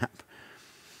enemy's camp.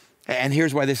 And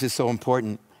here's why this is so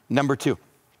important. Number two,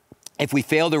 if we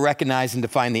fail to recognize and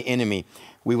define the enemy,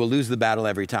 we will lose the battle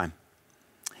every time.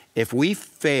 If we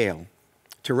fail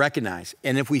to recognize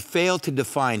and if we fail to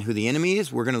define who the enemy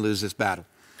is, we're going to lose this battle.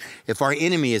 If our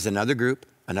enemy is another group,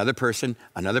 another person,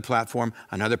 another platform,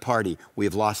 another party, we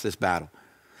have lost this battle.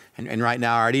 And right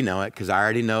now I already know it, because I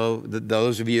already know that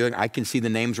those of you, I can see the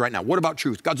names right now. What about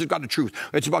truth? God's the God of truth.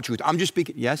 It's about truth. I'm just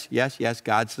speaking. Yes, yes, yes.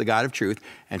 God's the God of truth,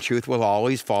 and truth will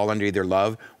always fall under either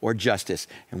love or justice.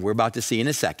 And we're about to see in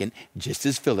a second, just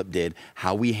as Philip did,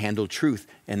 how we handle truth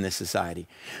in this society.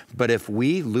 But if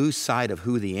we lose sight of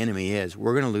who the enemy is,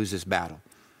 we're going to lose this battle,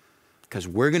 because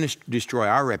we're going to destroy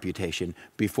our reputation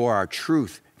before our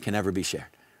truth can ever be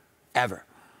shared, ever.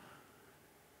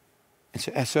 And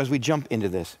so as we jump into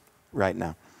this right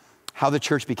now, how the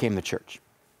church became the church.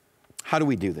 How do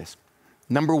we do this?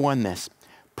 Number one, this.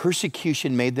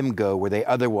 Persecution made them go where they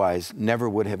otherwise never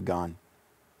would have gone.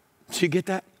 So you get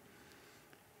that?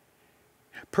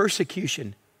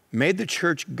 Persecution made the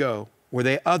church go where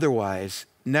they otherwise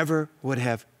never would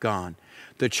have gone.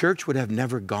 The church would have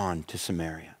never gone to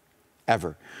Samaria,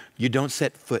 ever. You don't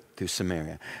set foot through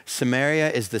Samaria.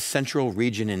 Samaria is the central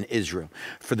region in Israel.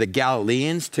 For the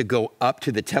Galileans to go up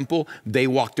to the temple, they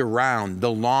walked around the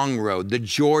long road, the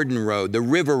Jordan road, the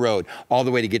river road, all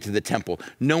the way to get to the temple.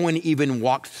 No one even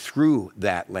walked through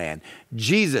that land.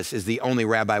 Jesus is the only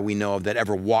rabbi we know of that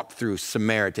ever walked through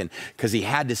Samaritan, because he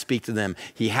had to speak to them.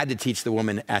 He had to teach the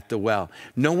woman at the well.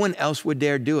 No one else would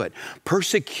dare do it.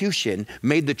 Persecution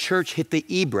made the church hit the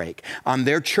e-brake on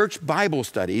their church Bible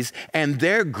studies and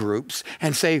their groups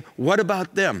and say, what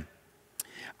about them?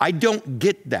 I don't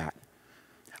get that.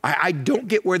 I don't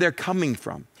get where they're coming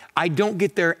from. I don't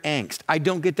get their angst. I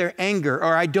don't get their anger,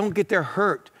 or I don't get their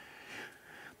hurt.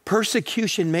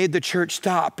 Persecution made the church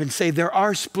stop and say there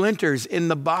are splinters in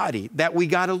the body that we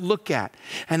got to look at.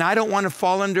 And I don't want to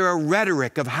fall under a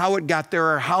rhetoric of how it got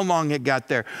there or how long it got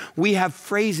there. We have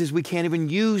phrases we can't even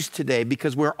use today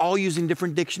because we're all using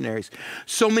different dictionaries.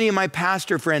 So many of my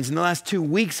pastor friends in the last 2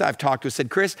 weeks I've talked with said,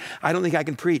 Chris, I don't think I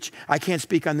can preach. I can't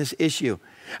speak on this issue.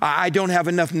 I don't have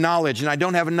enough knowledge, and I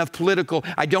don't have enough political.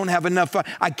 I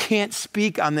can't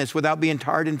speak on this without being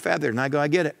tarred and feathered. And I go, I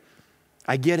get it.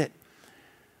 I get it.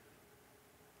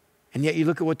 And yet you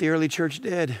look at what the early church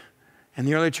did. And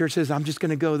the early church says, I'm just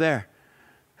going to go there.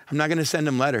 I'm not going to send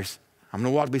them letters. I'm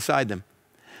going to walk beside them.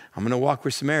 I'm going to walk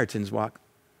where Samaritans walk.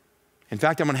 In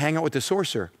fact, I'm going to hang out with the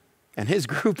sorcerer and his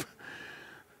group.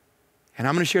 And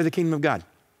I'm going to share the kingdom of God.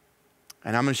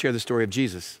 And I'm going to share the story of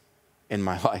Jesus in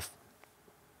my life.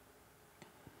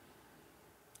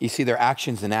 You see, their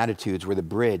actions and attitudes were the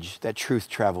bridge that truth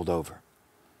traveled over.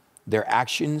 Their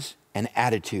actions and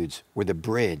attitudes were the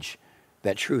bridge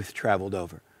that truth traveled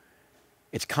over.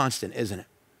 It's constant, isn't it?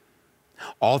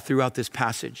 All throughout this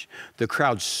passage, the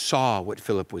crowd saw what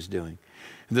Philip was doing.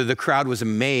 The crowd was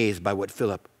amazed by what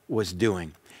Philip was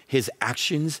doing. His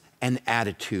actions and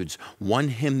attitudes won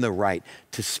him the right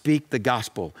to speak the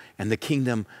gospel and the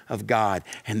kingdom of God.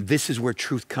 And this is where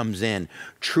truth comes in.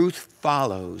 Truth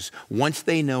follows once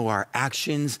they know our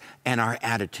actions and our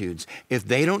attitudes. If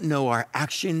they don't know our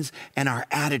actions and our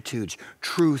attitudes,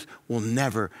 truth will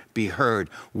never be heard.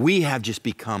 We have just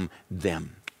become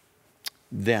them.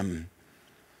 Them.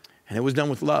 And it was done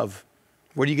with love.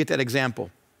 Where do you get that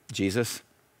example? Jesus.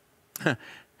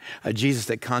 A Jesus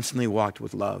that constantly walked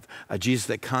with love. A Jesus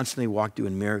that constantly walked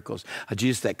doing miracles. A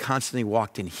Jesus that constantly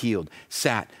walked and healed,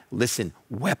 sat, listened,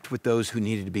 wept with those who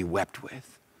needed to be wept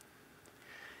with.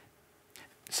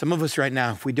 Some of us right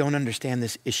now, if we don't understand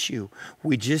this issue,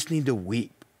 we just need to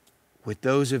weep with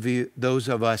those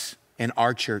of us in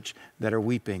our church that are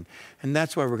weeping. And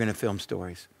that's why we're going to film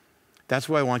stories. That's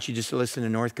why I want you just to listen to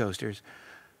North Coasters.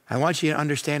 I want you to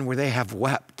understand where they have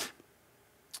wept.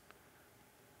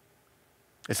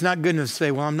 It's not good enough to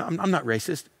say, well, I'm not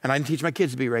racist, and I didn't teach my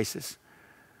kids to be racist.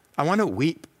 I want to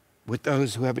weep with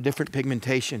those who have a different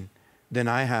pigmentation than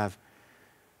I have.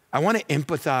 I want to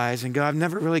empathize and go, I've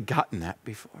never really gotten that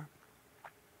before.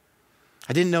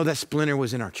 I didn't know that splinter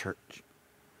was in our church.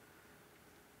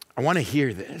 I want to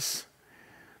hear this.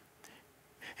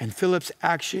 And Philip's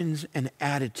actions and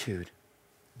attitude,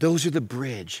 those are the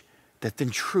bridge that then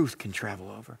truth can travel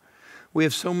over. We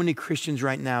have so many Christians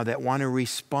right now that want to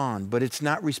respond, but it's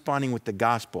not responding with the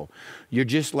gospel. You're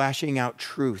just lashing out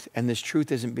truth, and this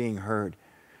truth isn't being heard.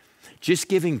 Just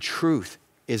giving truth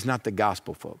is not the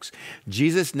gospel, folks.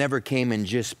 Jesus never came and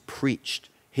just preached.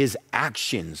 His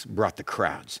actions brought the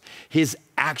crowds. His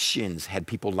actions had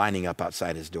people lining up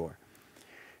outside his door.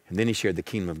 And then he shared the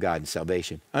kingdom of God and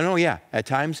salvation. And oh yeah, at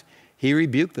times he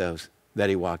rebuked those that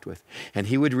he walked with. And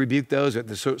he would rebuke those that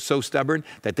were so stubborn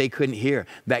that they couldn't hear,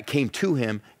 that came to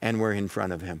him and were in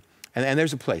front of him. And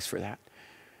there's a place for that.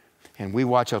 And we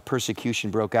watch how persecution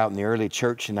broke out in the early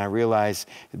church, and I realize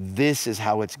this is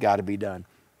how it's got to be done.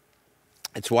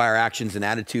 It's why our actions and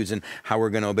attitudes and how we're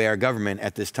going to obey our government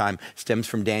at this time stems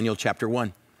from Daniel chapter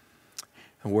 1.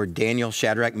 Where Daniel,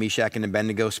 Shadrach, Meshach, and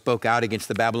Abednego spoke out against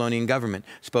the Babylonian government,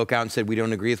 spoke out and said, we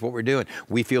don't agree with what we're doing.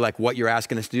 We feel like what you're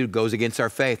asking us to do goes against our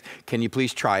faith. Can you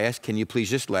please try us? Can you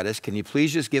please just let us? Can you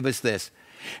please just give us this?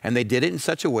 And they did it in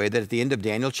such a way that at the end of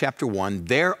Daniel chapter 1,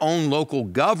 their own local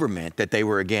government that they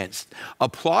were against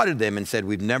applauded them and said,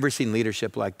 we've never seen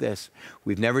leadership like this.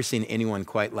 We've never seen anyone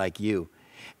quite like you.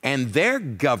 And their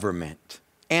government,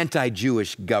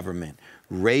 anti-Jewish government,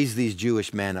 raised these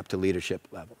Jewish men up to leadership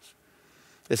levels.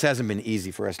 This hasn't been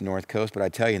easy for us North Coast, but I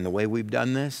tell you, in the way we've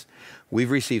done this, we've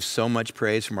received so much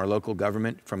praise from our local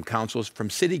government, from councils, from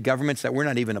city governments that we're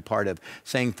not even a part of,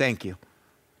 saying thank you,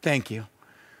 thank you.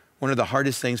 One of the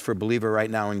hardest things for a believer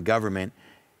right now in government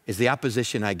is the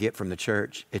opposition I get from the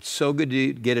church. It's so good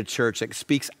to get a church that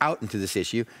speaks out into this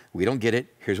issue. We don't get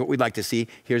it. Here's what we'd like to see.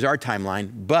 Here's our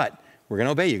timeline, but we're going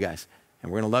to obey you guys, and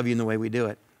we're going to love you in the way we do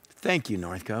it. Thank you,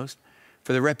 North Coast,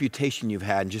 for the reputation you've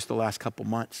had in just the last couple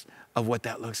months of what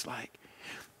that looks like.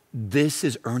 This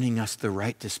is earning us the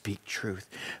right to speak truth.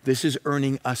 This is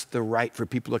earning us the right for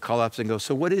people to call up and go,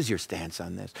 so what is your stance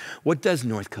on this? What does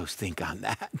North Coast think on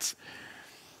that?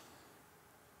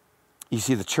 You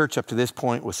see, the church up to this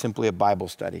point was simply a Bible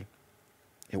study.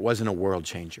 It wasn't a world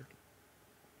changer.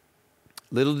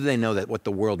 Little did they know that what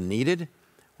the world needed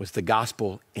was the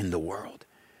gospel in the world.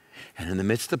 And in the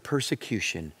midst of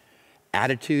persecution,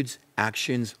 attitudes,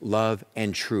 actions, love,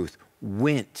 and truth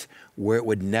went where it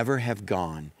would never have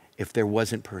gone if there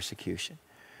wasn't persecution.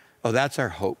 Oh, that's our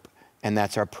hope, and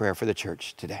that's our prayer for the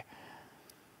church today.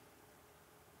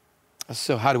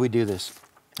 So how do we do this?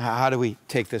 How do we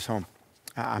take this home?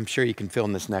 I'm sure you can fill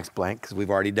in this next blank because we've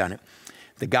already done it.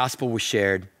 The gospel was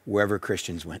shared wherever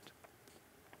Christians went.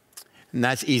 And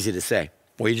that's easy to say.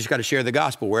 Well, you just got to share the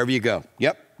gospel wherever you go.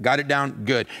 Yep, got it down,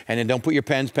 good. And then don't put your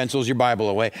pens, pencils, your Bible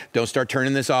away. Don't start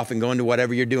turning this off and going to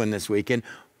whatever you're doing this weekend.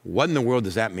 What in the world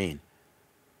does that mean?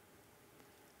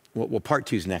 Well, part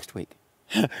 2 is next week.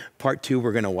 Part 2,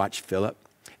 we're going to watch Philip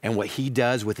and what he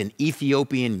does with an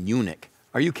Ethiopian eunuch.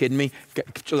 Are you kidding me?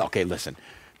 Okay, listen.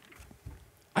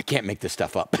 I can't make this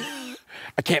stuff up.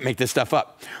 I can't make this stuff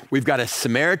up. We've got a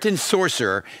Samaritan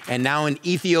sorcerer and now an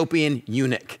Ethiopian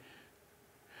eunuch.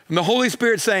 And the Holy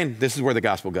Spirit saying, this is where the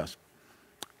gospel goes.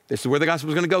 This is where the gospel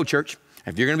is going to go, church.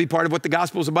 If you're going to be part of what the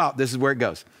gospel is about, this is where it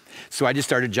goes. So I just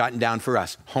started jotting down for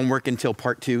us. Homework until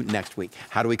part 2 next week.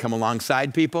 How do we come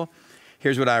alongside people?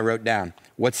 Here's what I wrote down.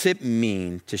 What's it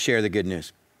mean to share the good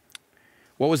news?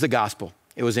 What was the gospel?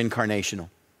 It was incarnational.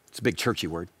 It's a big churchy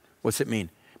word. What's it mean?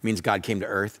 It means God came to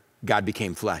earth. God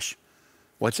became flesh.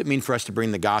 What's it mean for us to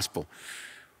bring the gospel?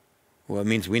 Well, it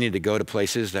means we need to go to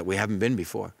places that we haven't been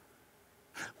before.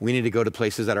 We need to go to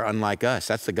places that are unlike us.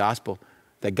 That's the gospel.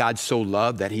 That God so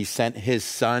loved that he sent his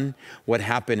son. What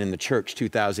happened in the church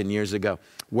 2,000 years ago?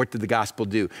 What did the gospel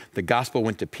do? The gospel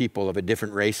went to people of a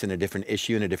different race and a different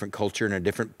issue and a different culture and a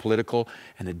different political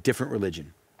and a different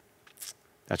religion.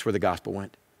 That's where the gospel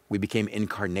went. We became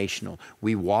incarnational.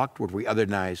 We walked where we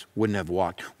otherwise wouldn't have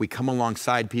walked. We come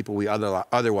alongside people we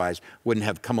otherwise wouldn't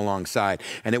have come alongside.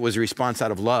 And it was a response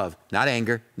out of love, not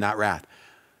anger, not wrath.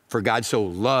 For God so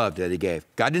loved that he gave.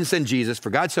 God didn't send Jesus. For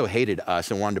God so hated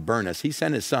us and wanted to burn us, he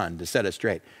sent his son to set us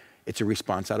straight. It's a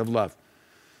response out of love.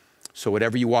 So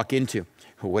whatever you walk into,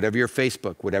 whatever your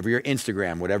Facebook, whatever your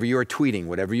Instagram, whatever you're tweeting,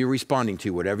 whatever you're responding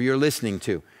to, whatever you're listening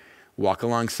to, walk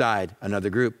alongside another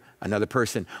group, another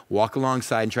person. Walk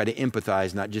alongside and try to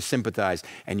empathize, not just sympathize.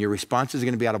 And your response is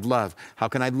going to be out of love. How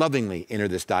can I lovingly enter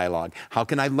this dialogue? How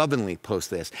can I lovingly post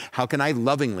this? How can I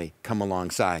lovingly come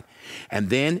alongside?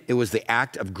 And then it was the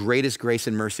act of greatest grace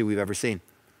and mercy we've ever seen.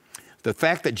 The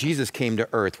fact that Jesus came to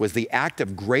earth was the act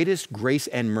of greatest grace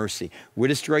and mercy. We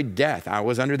destroyed death. I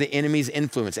was under the enemy's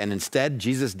influence. And instead,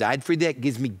 Jesus died for that.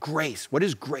 Gives me grace. What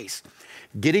is grace?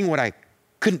 Getting what I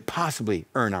couldn't possibly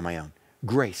earn on my own.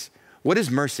 Grace. What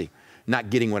is mercy? Not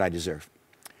getting what I deserve.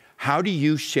 How do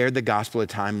you share the gospel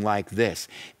at a time like this?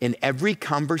 In every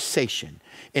conversation,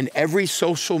 in every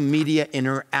social media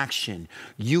interaction,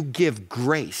 you give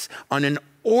grace on an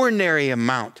ordinary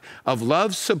amount of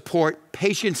love, support,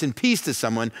 patience, and peace to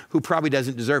someone who probably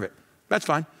doesn't deserve it. That's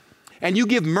fine. And you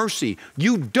give mercy.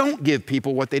 You don't give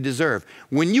people what they deserve.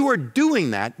 When you are doing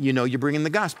that, you know you're bringing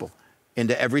the gospel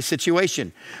into every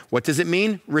situation. What does it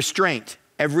mean? Restraint.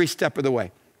 Every step of the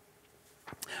way.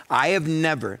 I have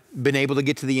never been able to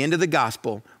get to the end of the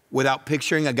gospel without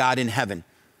picturing a God in heaven,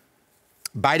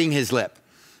 biting his lip.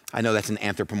 I know that's an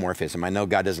anthropomorphism. I know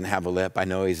God doesn't have a lip. I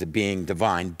know he's a being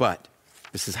divine, but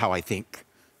this is how I think.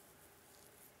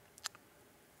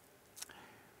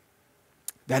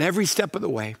 That every step of the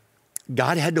way,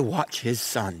 God had to watch his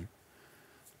son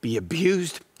be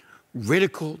abused,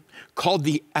 ridiculed, called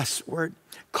the S word,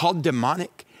 called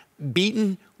demonic,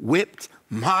 beaten, whipped,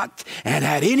 mocked, and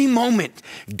at any moment,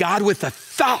 God with a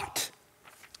thought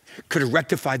could have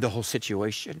rectified the whole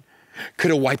situation,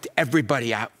 could have wiped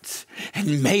everybody out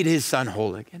and made his son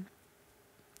whole again.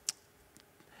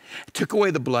 Took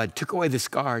away the blood, took away the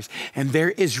scars, and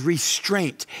there is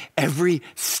restraint every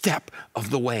step of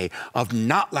the way of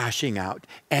not lashing out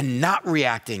and not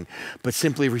reacting, but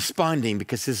simply responding,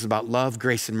 because this is about love,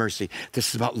 grace, and mercy. This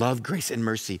is about love, grace, and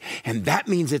mercy. And that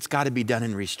means it's got to be done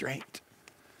in restraint.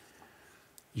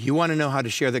 You want to know how to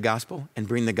share the gospel and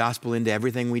bring the gospel into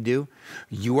everything we do?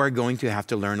 You are going to have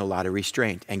to learn a lot of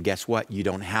restraint. And guess what? You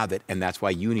don't have it, and that's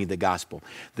why you need the gospel.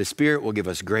 The Spirit will give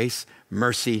us grace,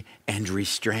 mercy, and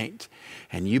restraint.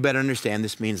 And you better understand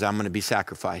this means I'm going to be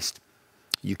sacrificed.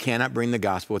 You cannot bring the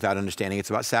gospel without understanding it's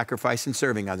about sacrifice and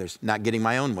serving others, not getting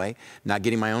my own way, not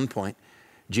getting my own point.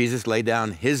 Jesus laid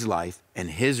down his life and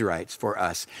his rights for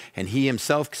us. And he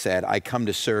himself said, I come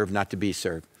to serve, not to be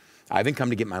served. I haven't come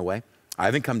to get my way. I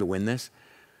haven't come to win this.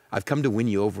 I've come to win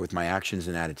you over with my actions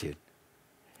and attitude.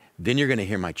 Then you're going to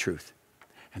hear my truth.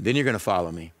 And then you're going to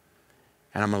follow me.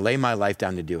 And I'm going to lay my life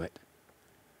down to do it.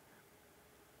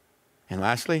 And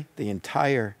lastly, the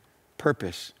entire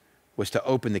purpose was to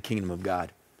open the kingdom of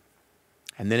God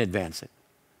and then advance it.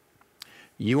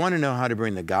 You want to know how to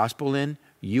bring the gospel in?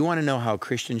 You want to know how a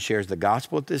Christian shares the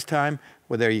gospel at this time?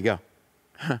 Well, there you go.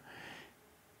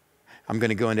 I'm going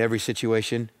to go into every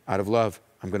situation out of love.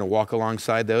 I'm going to walk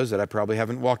alongside those that I probably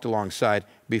haven't walked alongside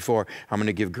before. I'm going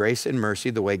to give grace and mercy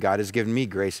the way God has given me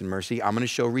grace and mercy. I'm going to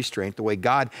show restraint the way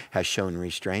God has shown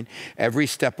restraint. Every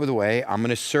step of the way, I'm going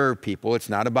to serve people. It's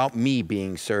not about me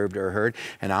being served or heard.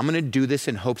 And I'm going to do this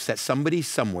in hopes that somebody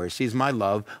somewhere sees my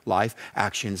love, life,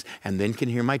 actions, and then can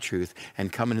hear my truth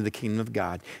and come into the kingdom of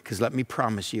God. Because let me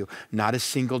promise you, not a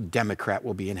single Democrat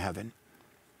will be in heaven.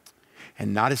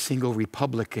 And not a single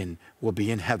Republican will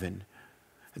be in heaven.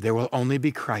 There will only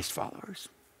be Christ followers.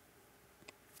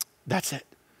 That's it.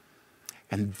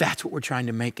 And that's what we're trying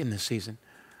to make in this season.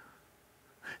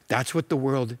 That's what the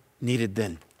world needed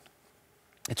then.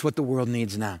 It's what the world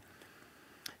needs now.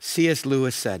 C.S.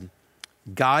 Lewis said,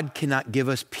 God cannot give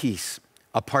us peace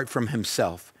apart from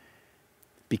himself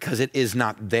because it is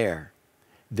not there.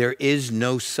 There is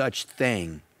no such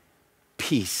thing,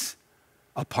 peace,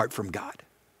 apart from God.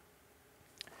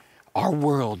 Our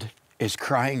world is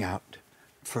crying out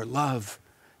for love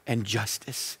and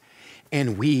justice.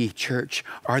 And we, church,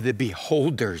 are the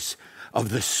beholders of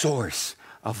the source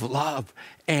of love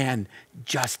and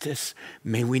justice.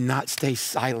 May we not stay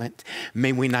silent.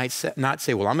 May we not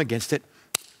say, well, I'm against it.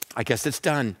 I guess it's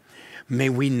done. May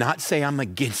we not say I'm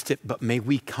against it, but may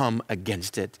we come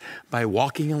against it by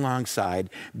walking alongside,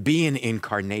 being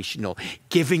incarnational,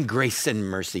 giving grace and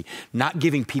mercy, not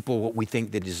giving people what we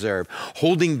think they deserve,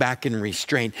 holding back in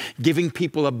restraint, giving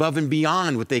people above and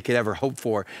beyond what they could ever hope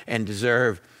for and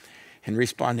deserve, and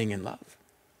responding in love.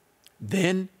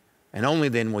 Then, and only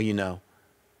then will you know,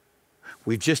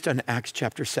 we've just done Acts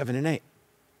chapter 7 and 8.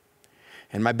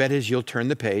 And my bet is you'll turn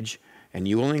the page and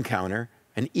you will encounter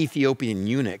an Ethiopian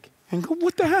eunuch and go,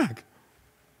 what the heck?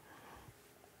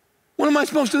 What am I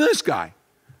supposed to do this guy?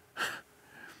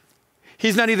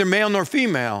 He's not either male nor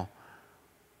female.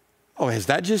 Oh, has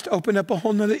that just opened up a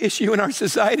whole nother issue in our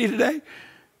society today?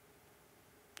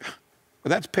 Well,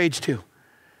 that's page 2.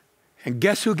 And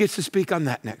guess who gets to speak on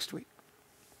that next week?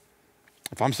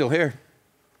 If I'm still here,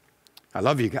 I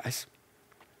love you guys.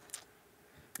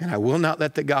 And I will not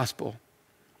let the gospel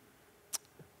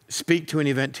speak to an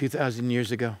event 2,000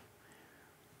 years ago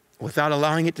without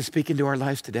allowing it to speak into our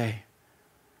lives today.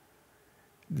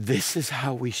 This is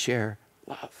how we share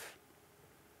love.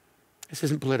 This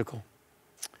isn't political.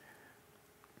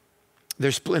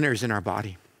 There's splinters in our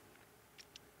body.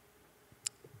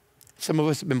 Some of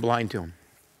us have been blind to them.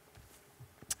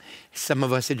 Some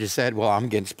of us have just said, well, I'm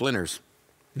getting splinters.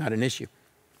 Not an issue.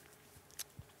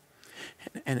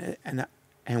 And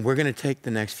we're going to take the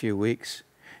next few weeks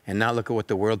and not look at what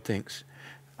the world thinks.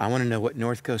 I want to know what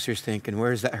North Coasters think and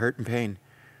where is that hurt and pain?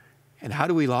 And how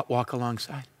do we walk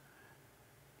alongside?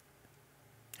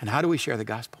 And how do we share the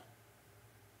gospel?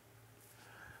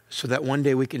 So that one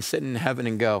day we can sit in heaven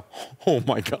and go, oh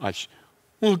my gosh,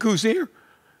 look who's here.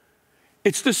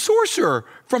 It's the sorcerer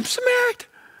from Samaria.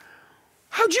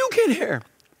 How'd you get here?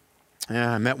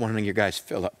 Yeah, I met one of your guys,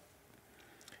 Philip.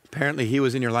 Apparently he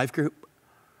was in your life group.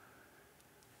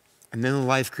 And then the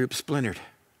life group splintered.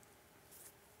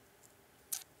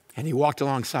 And he walked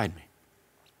alongside me.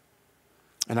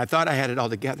 And I thought I had it all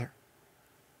together.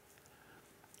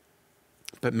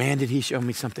 But man, did he show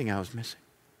me something I was missing.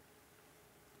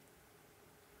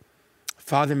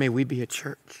 Father, may we be a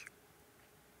church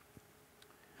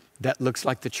that looks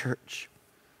like the church.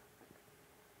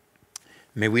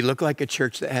 May we look like a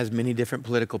church that has many different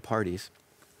political parties,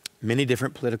 many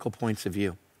different political points of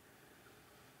view.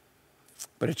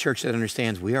 But a church that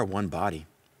understands we are one body.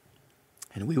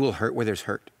 And we will hurt where there's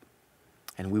hurt.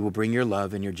 And we will bring your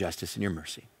love and your justice and your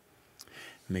mercy.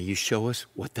 May you show us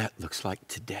what that looks like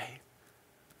today.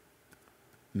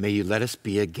 May you let us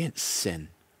be against sin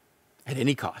at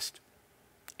any cost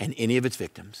and any of its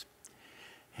victims.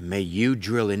 And may you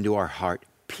drill into our heart,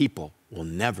 people will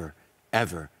never,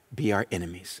 ever be our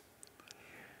enemies.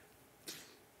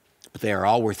 But they are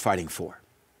all worth fighting for.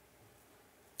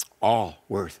 All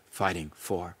worth fighting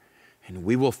for. And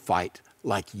we will fight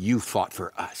like you fought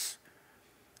for us,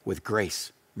 with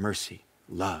grace, mercy,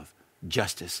 love,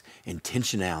 justice,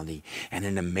 intentionality, and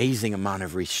an amazing amount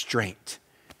of restraint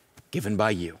given by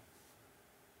you,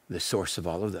 the source of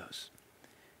all of those.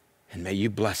 And may you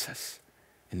bless us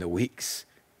in the weeks,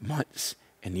 months,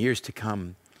 and years to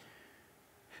come.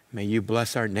 May you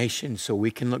bless our nation so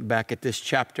we can look back at this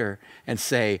chapter and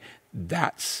say,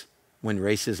 that's when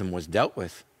racism was dealt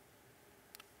with.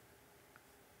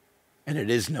 And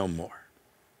it is no more.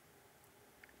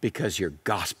 Because your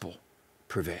gospel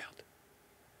prevailed.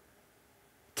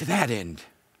 To that end,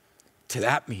 to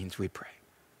that means we pray.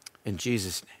 In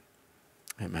Jesus'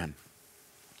 name, amen.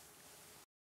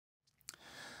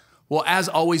 Well, as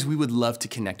always, we would love to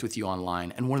connect with you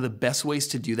online. And one of the best ways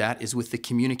to do that is with the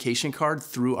communication card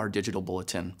through our digital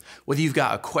bulletin. Whether you've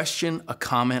got a question, a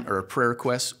comment, or a prayer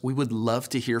request, we would love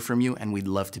to hear from you and we'd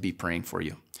love to be praying for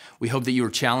you. We hope that you were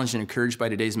challenged and encouraged by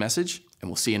today's message, and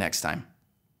we'll see you next time.